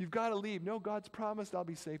 "You've got to leave." No, God's promised I'll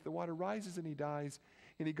be safe. The water rises and he dies.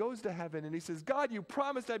 And he goes to heaven and he says, "God, you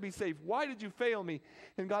promised I'd be safe. Why did you fail me?"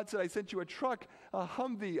 And God said, "I sent you a truck, a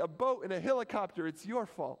Humvee, a boat, and a helicopter. It's your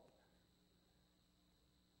fault."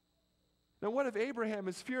 Now, what if Abraham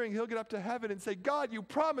is fearing he'll get up to heaven and say, God, you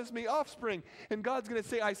promised me offspring. And God's going to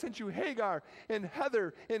say, I sent you Hagar and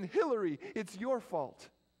Heather and Hillary. It's your fault.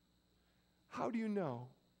 How do you know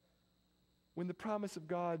when the promise of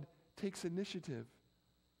God takes initiative?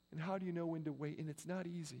 And how do you know when to wait? And it's not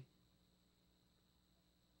easy.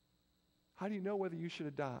 How do you know whether you should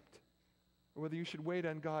adopt? Or whether you should wait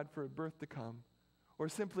on God for a birth to come? Or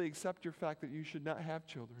simply accept your fact that you should not have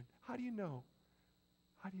children? How do you know?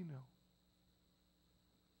 How do you know?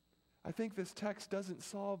 I think this text doesn't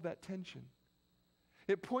solve that tension.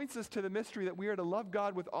 It points us to the mystery that we are to love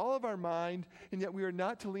God with all of our mind, and yet we are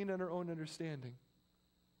not to lean on our own understanding.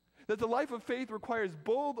 That the life of faith requires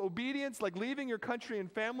bold obedience, like leaving your country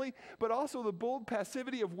and family, but also the bold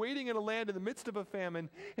passivity of waiting in a land in the midst of a famine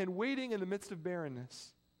and waiting in the midst of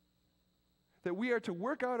barrenness. That we are to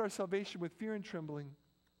work out our salvation with fear and trembling,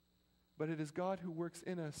 but it is God who works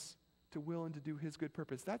in us to will and to do his good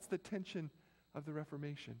purpose. That's the tension of the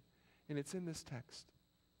Reformation. And it's in this text.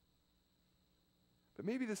 But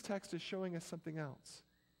maybe this text is showing us something else.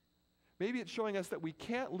 Maybe it's showing us that we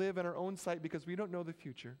can't live in our own sight because we don't know the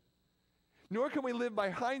future. Nor can we live by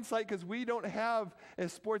hindsight because we don't have a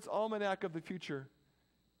sports almanac of the future.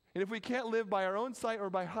 And if we can't live by our own sight or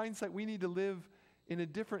by hindsight, we need to live in a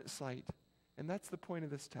different sight. And that's the point of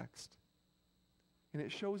this text. And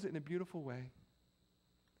it shows it in a beautiful way.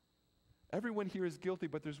 Everyone here is guilty,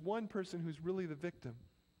 but there's one person who's really the victim.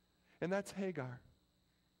 And that's Hagar.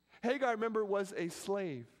 Hagar, remember, was a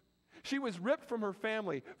slave. She was ripped from her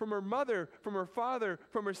family, from her mother, from her father,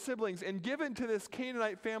 from her siblings, and given to this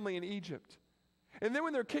Canaanite family in Egypt. And then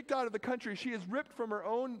when they're kicked out of the country, she is ripped from her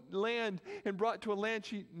own land and brought to a land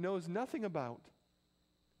she knows nothing about.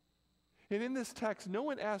 And in this text, no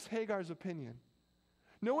one asked Hagar's opinion.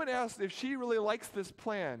 No one asked if she really likes this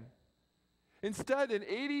plan. Instead, an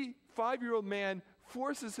 85-year-old man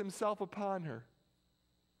forces himself upon her.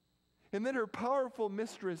 And then her powerful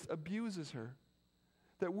mistress abuses her.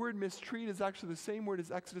 That word mistreat is actually the same word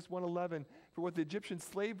as Exodus 1:11 for what the Egyptian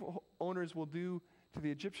slave owners will do to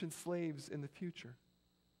the Egyptian slaves in the future.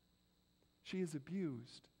 She is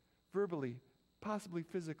abused, verbally, possibly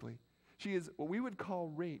physically. She is what we would call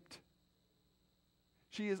raped.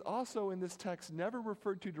 She is also in this text never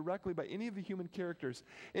referred to directly by any of the human characters.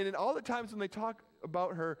 And in all the times when they talk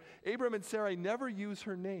about her, Abram and Sarai never use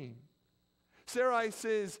her name. Sarai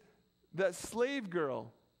says, that slave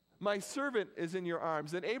girl, my servant is in your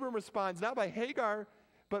arms. And Abram responds not by Hagar,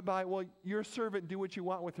 but by, well, your servant, do what you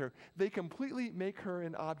want with her. They completely make her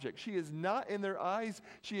an object. She is not in their eyes.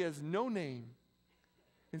 She has no name.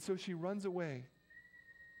 And so she runs away.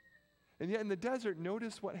 And yet in the desert,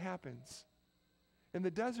 notice what happens. In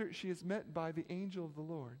the desert, she is met by the angel of the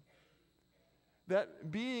Lord.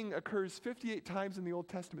 That being occurs 58 times in the Old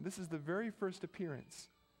Testament. This is the very first appearance.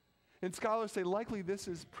 And scholars say likely this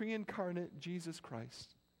is pre-incarnate Jesus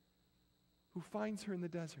Christ, who finds her in the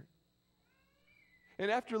desert. And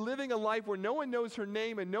after living a life where no one knows her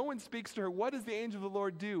name and no one speaks to her, what does the angel of the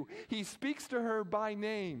Lord do? He speaks to her by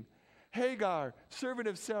name. Hagar, servant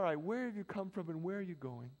of Sarai, where have you come from and where are you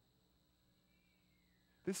going?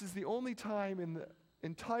 This is the only time in the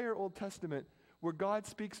entire Old Testament where God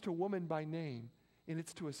speaks to a woman by name, and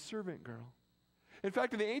it's to a servant girl. In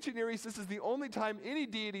fact, in the ancient Near East, this is the only time any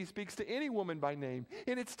deity speaks to any woman by name,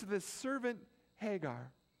 and it's to this servant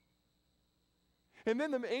Hagar. And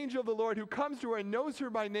then the angel of the Lord who comes to her and knows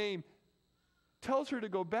her by name tells her to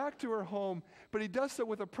go back to her home, but he does so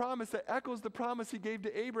with a promise that echoes the promise he gave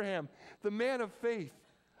to Abraham, the man of faith.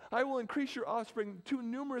 I will increase your offspring too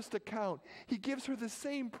numerous to count. He gives her the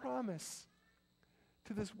same promise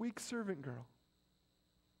to this weak servant girl.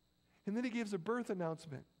 And then he gives a birth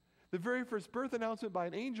announcement. The very first birth announcement by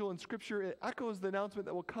an angel in Scripture, it echoes the announcement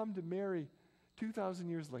that will come to Mary 2,000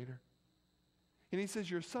 years later. And he says,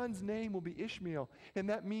 your son's name will be Ishmael, and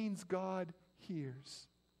that means God hears.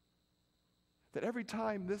 That every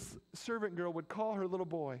time this servant girl would call her little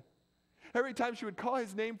boy, every time she would call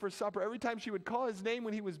his name for supper, every time she would call his name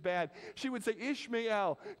when he was bad, she would say,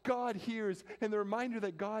 Ishmael, God hears, and the reminder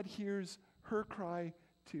that God hears her cry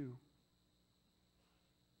too.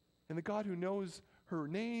 And the God who knows her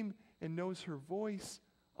name and knows her voice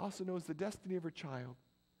also knows the destiny of her child.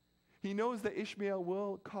 He knows that Ishmael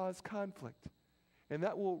will cause conflict, and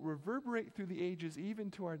that will reverberate through the ages even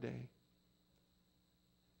to our day.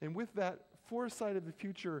 And with that foresight of the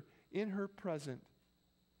future in her present,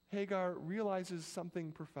 Hagar realizes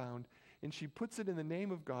something profound, and she puts it in the name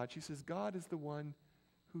of God. She says, God is the one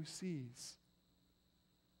who sees.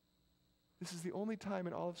 This is the only time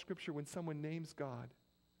in all of Scripture when someone names God.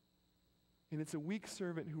 And it's a weak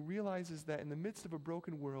servant who realizes that in the midst of a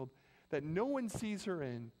broken world that no one sees her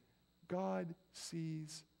in, God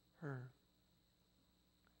sees her.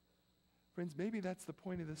 Friends, maybe that's the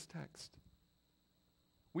point of this text.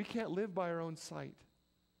 We can't live by our own sight.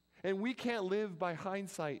 And we can't live by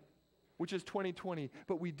hindsight, which is 20/20,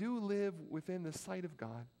 but we do live within the sight of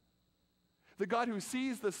God. The God who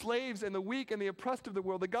sees the slaves and the weak and the oppressed of the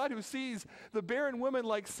world. The God who sees the barren woman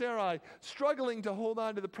like Sarai struggling to hold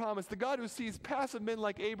on to the promise. The God who sees passive men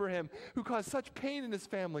like Abraham who caused such pain in his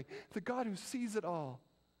family. The God who sees it all.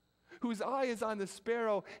 Whose eye is on the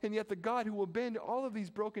sparrow, and yet the God who will bend all of these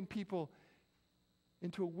broken people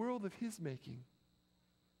into a world of his making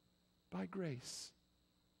by grace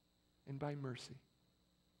and by mercy.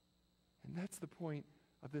 And that's the point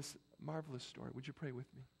of this marvelous story. Would you pray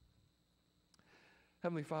with me?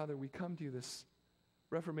 Heavenly Father, we come to you this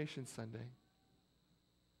Reformation Sunday,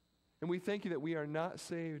 and we thank you that we are not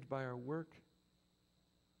saved by our work,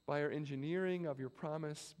 by our engineering of your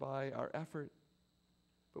promise, by our effort,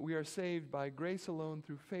 but we are saved by grace alone,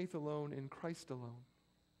 through faith alone, in Christ alone.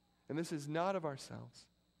 And this is not of ourselves.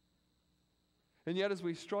 And yet as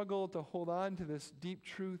we struggle to hold on to this deep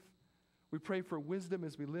truth, we pray for wisdom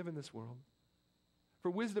as we live in this world. For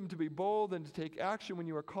wisdom to be bold and to take action when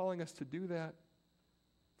you are calling us to do that.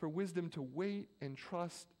 For wisdom to wait and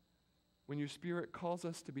trust when your Spirit calls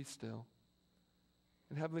us to be still.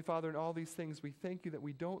 And Heavenly Father, in all these things, we thank you that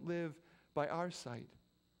we don't live by our sight,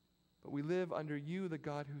 but we live under you, the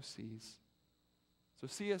God who sees. So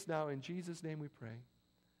see us now. In Jesus' name we pray.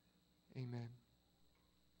 Amen.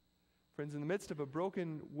 Friends, in the midst of a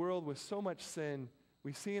broken world with so much sin,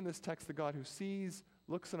 we see in this text the God who sees,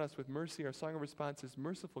 looks on us with mercy. Our song of response is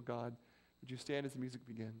Merciful God. Would you stand as the music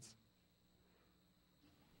begins?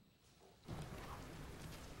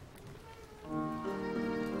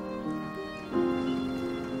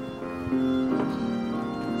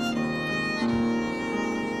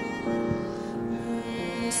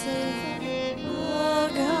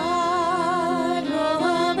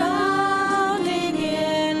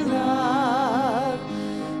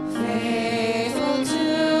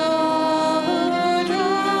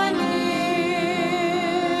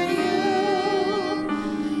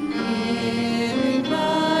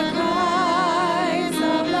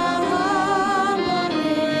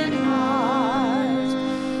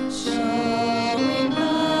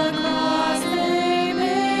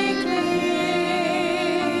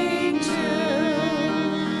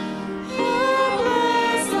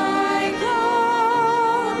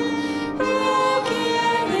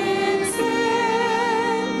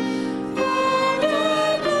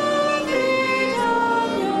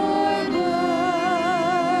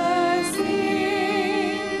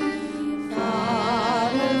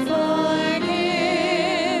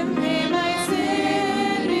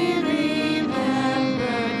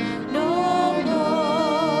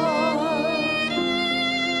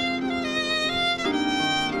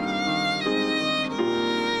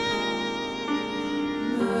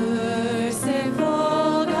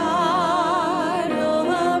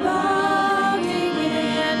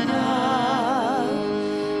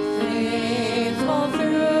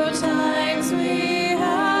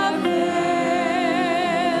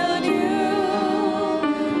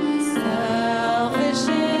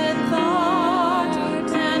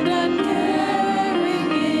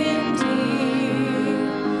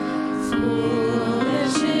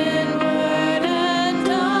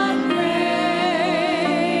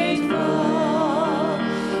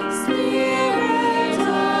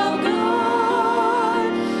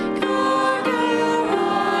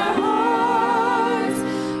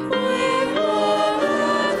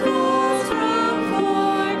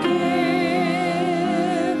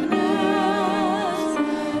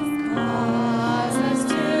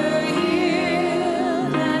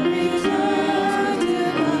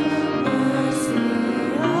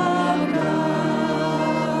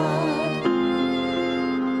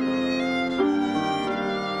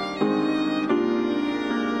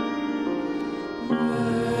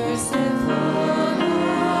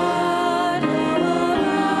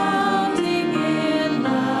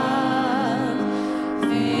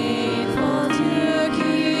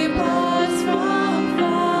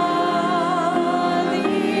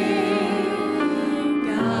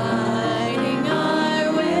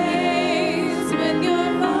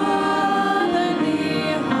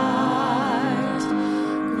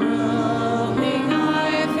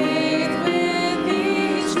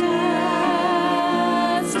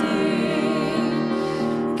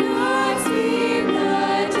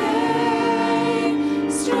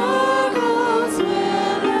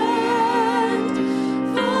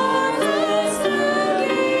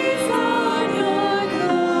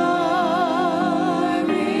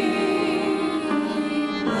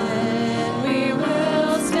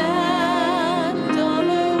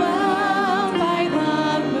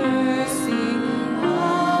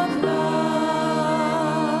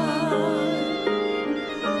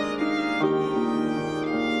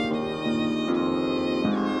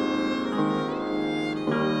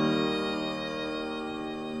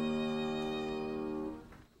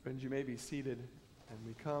 Christians, you may be seated. And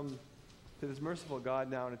we come to this merciful God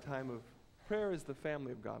now in a time of prayer as the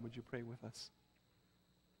family of God. Would you pray with us?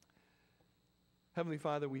 Heavenly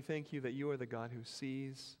Father, we thank you that you are the God who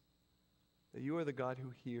sees, that you are the God who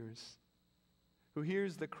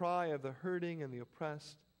hears the cry of the hurting and the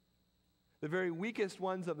oppressed. The very weakest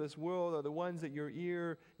ones of this world are the ones that your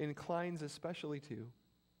ear inclines especially to.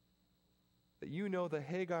 That you know the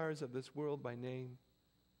Hagars of this world by name,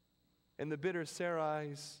 and the bitter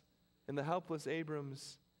Sarais, and the helpless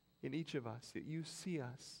Abrams in each of us. That you see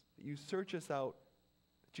us, that you search us out,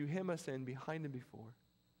 that you hem us in behind and before.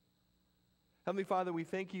 Heavenly Father, we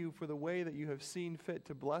thank you for the way that you have seen fit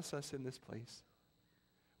to bless us in this place.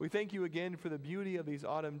 We thank you again for the beauty of these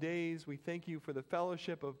autumn days. We thank you for the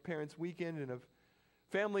fellowship of Parents' Weekend and of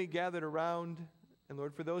family gathered around. And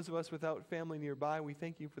Lord, for those of us without family nearby, we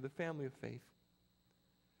thank you for the family of faith.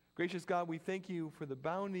 Gracious God, we thank you for the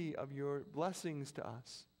bounty of your blessings to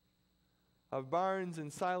us, of barns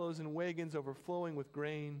and silos and wagons overflowing with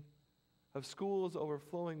grain, of schools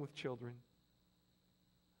overflowing with children,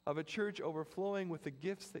 of a church overflowing with the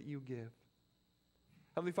gifts that you give.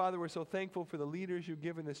 Heavenly Father, we're so thankful for the leaders you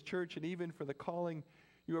give in this church and even for the calling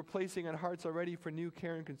you are placing on hearts already for new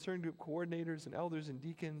care and concern group coordinators and elders and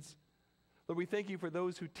deacons. Lord, we thank you for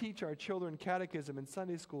those who teach our children catechism and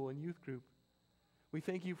Sunday school and youth group. We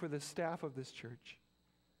thank you for the staff of this church.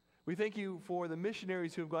 We thank you for the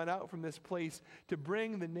missionaries who have gone out from this place to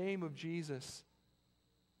bring the name of Jesus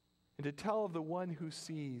and to tell of the one who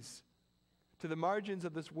sees to the margins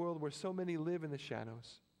of this world where so many live in the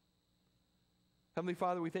shadows. Heavenly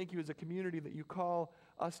Father, we thank you as a community that you call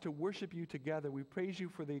us to worship you together. We praise you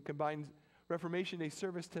for the combined Reformation Day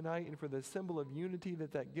service tonight and for the symbol of unity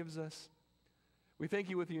that gives us. We thank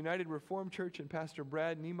you with the United Reformed Church and Pastor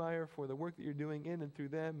Brad Niemeyer for the work that you're doing in and through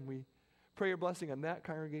them. We pray your blessing on that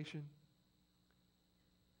congregation.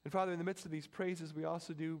 And Father, in the midst of these praises, we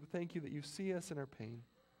also do thank you that you see us in our pain.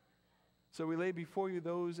 So we lay before you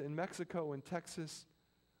those in Mexico and Texas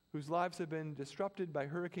whose lives have been disrupted by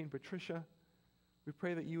Hurricane Patricia. We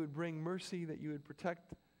pray that you would bring mercy, that you would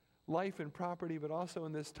protect life and property, but also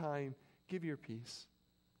in this time, give your peace.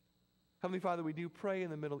 Heavenly Father, we do pray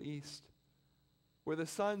in the Middle East, where the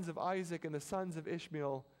sons of Isaac and the sons of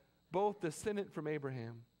Ishmael, both descendant from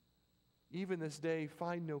Abraham, even this day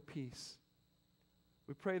find no peace.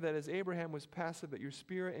 We pray that as Abraham was passive, that your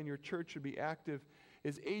Spirit and your church would be active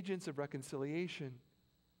as agents of reconciliation,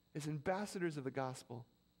 as ambassadors of the gospel,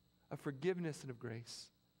 of forgiveness and of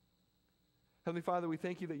grace. Heavenly Father, we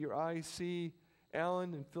thank you that your eyes see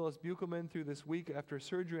Alan and Phyllis Buchelman through this week after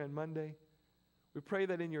surgery on Monday. We pray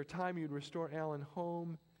that in your time you'd restore Alan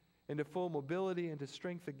home into full mobility and to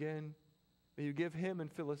strength again. May you give him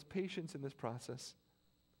and Phyllis patience in this process.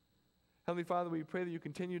 Heavenly Father, we pray that you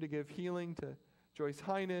continue to give healing to Joyce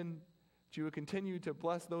Heinen, that you would continue to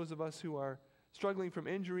bless those of us who are struggling from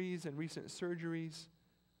injuries and recent surgeries,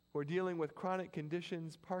 who are dealing with chronic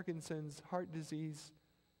conditions, Parkinson's, heart disease,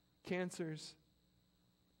 cancers.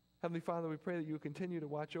 Heavenly Father, we pray that you would continue to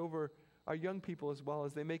watch over our young people as well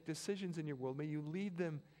as they make decisions in your world. May you lead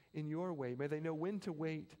them in your way. May they know when to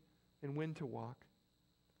wait and when to walk.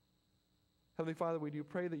 Heavenly Father, we do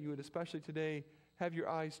pray that you would especially today have your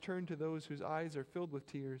eyes turned to those whose eyes are filled with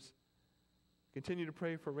tears. Continue to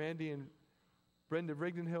pray for Randy and Brenda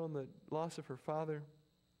Rigdenhill and the loss of her father.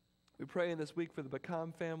 We pray in this week for the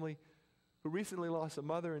Bacam family who recently lost a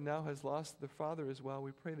mother and now has lost their father as well.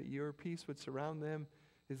 We pray that your peace would surround them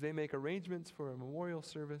as they make arrangements for a memorial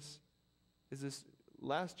service, as this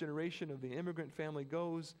last generation of the immigrant family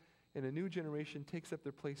goes and a new generation takes up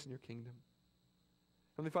their place in your kingdom.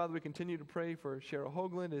 Heavenly Father, we continue to pray for Cheryl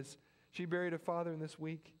Hoagland as she buried a father in this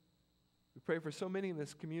week. We pray for so many in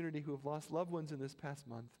this community who have lost loved ones in this past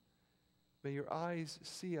month. May your eyes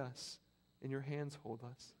see us and your hands hold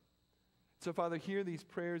us. So, Father, hear these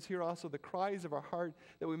prayers. Hear also the cries of our heart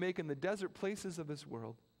that we make in the desert places of this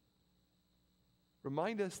world.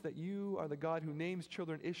 Remind us that you are the God who names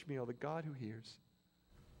children Ishmael, the God who hears.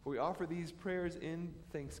 For we offer these prayers in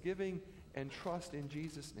thanksgiving and trust in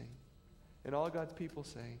Jesus' name. And all God's people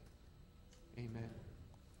say, amen.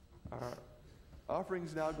 Our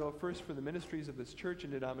offerings now go first for the ministries of this church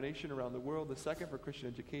and denomination around the world, the second for Christian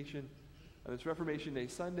education. On this Reformation Day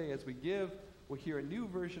Sunday, as we give, we'll hear a new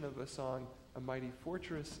version of a song, A Mighty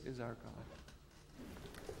Fortress is Our God.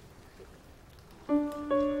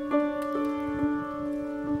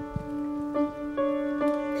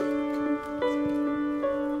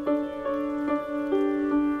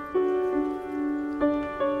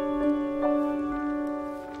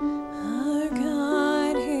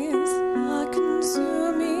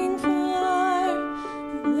 Consuming fire,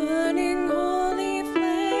 burning holy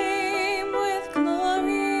flame.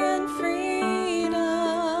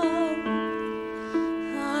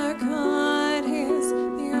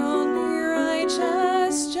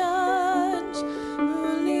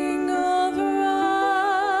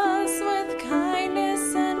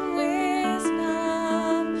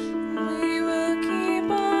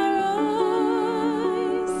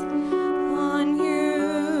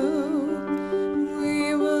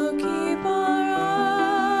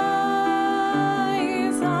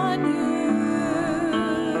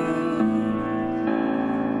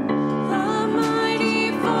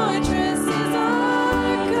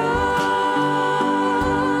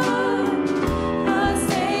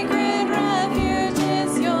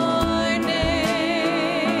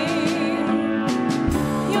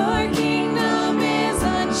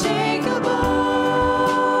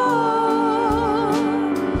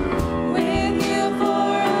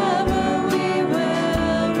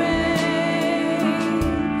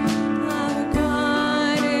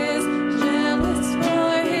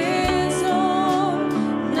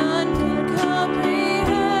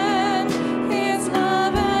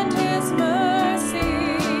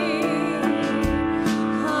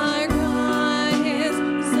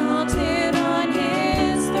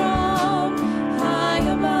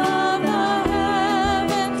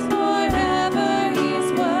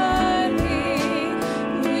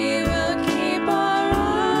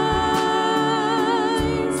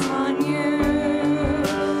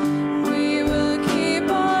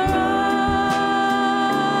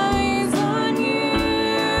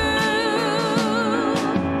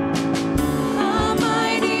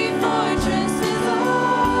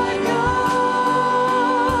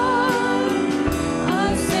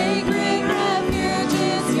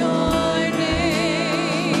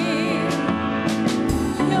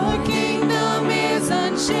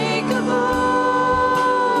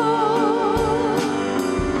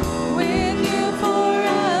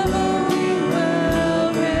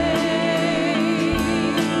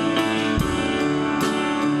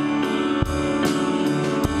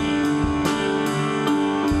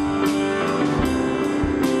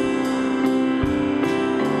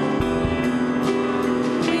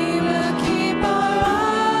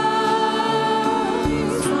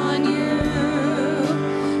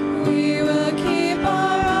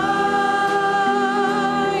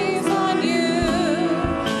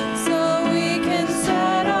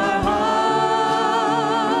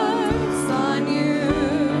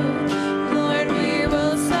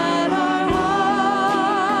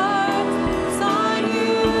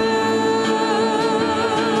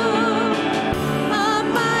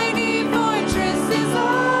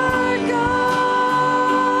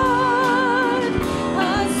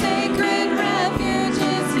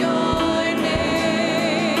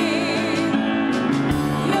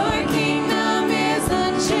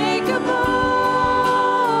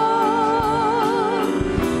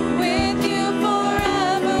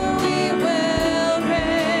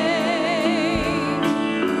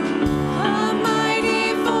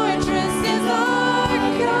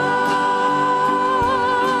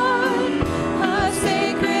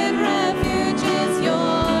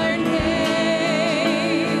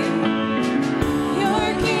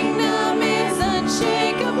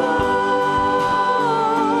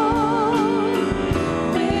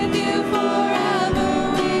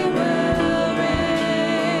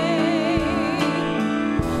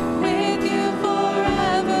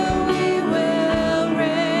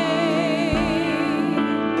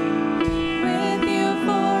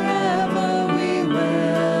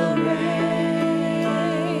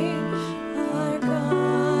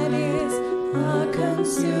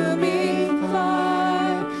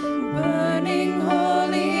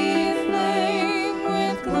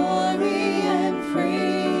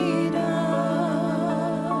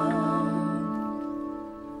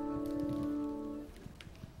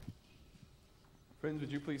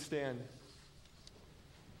 please stand?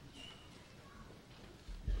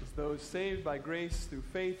 As those saved by grace through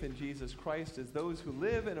faith in Jesus Christ, as those who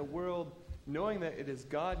live in a world knowing that it is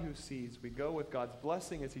God who sees, we go with God's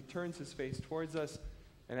blessing as he turns his face towards us.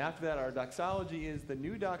 And after that, our doxology is the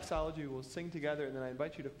new doxology we'll sing together, and then I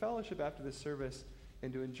invite you to fellowship after this service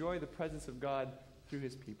and to enjoy the presence of God through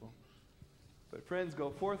his people. But friends,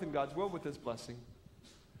 go forth in God's world with this blessing.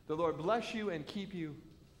 The Lord bless you and keep you.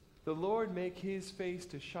 The Lord make his face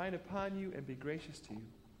to shine upon you and be gracious to you.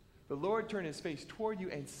 The Lord turn his face toward you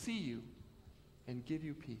and see you and give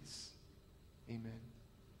you peace. Amen.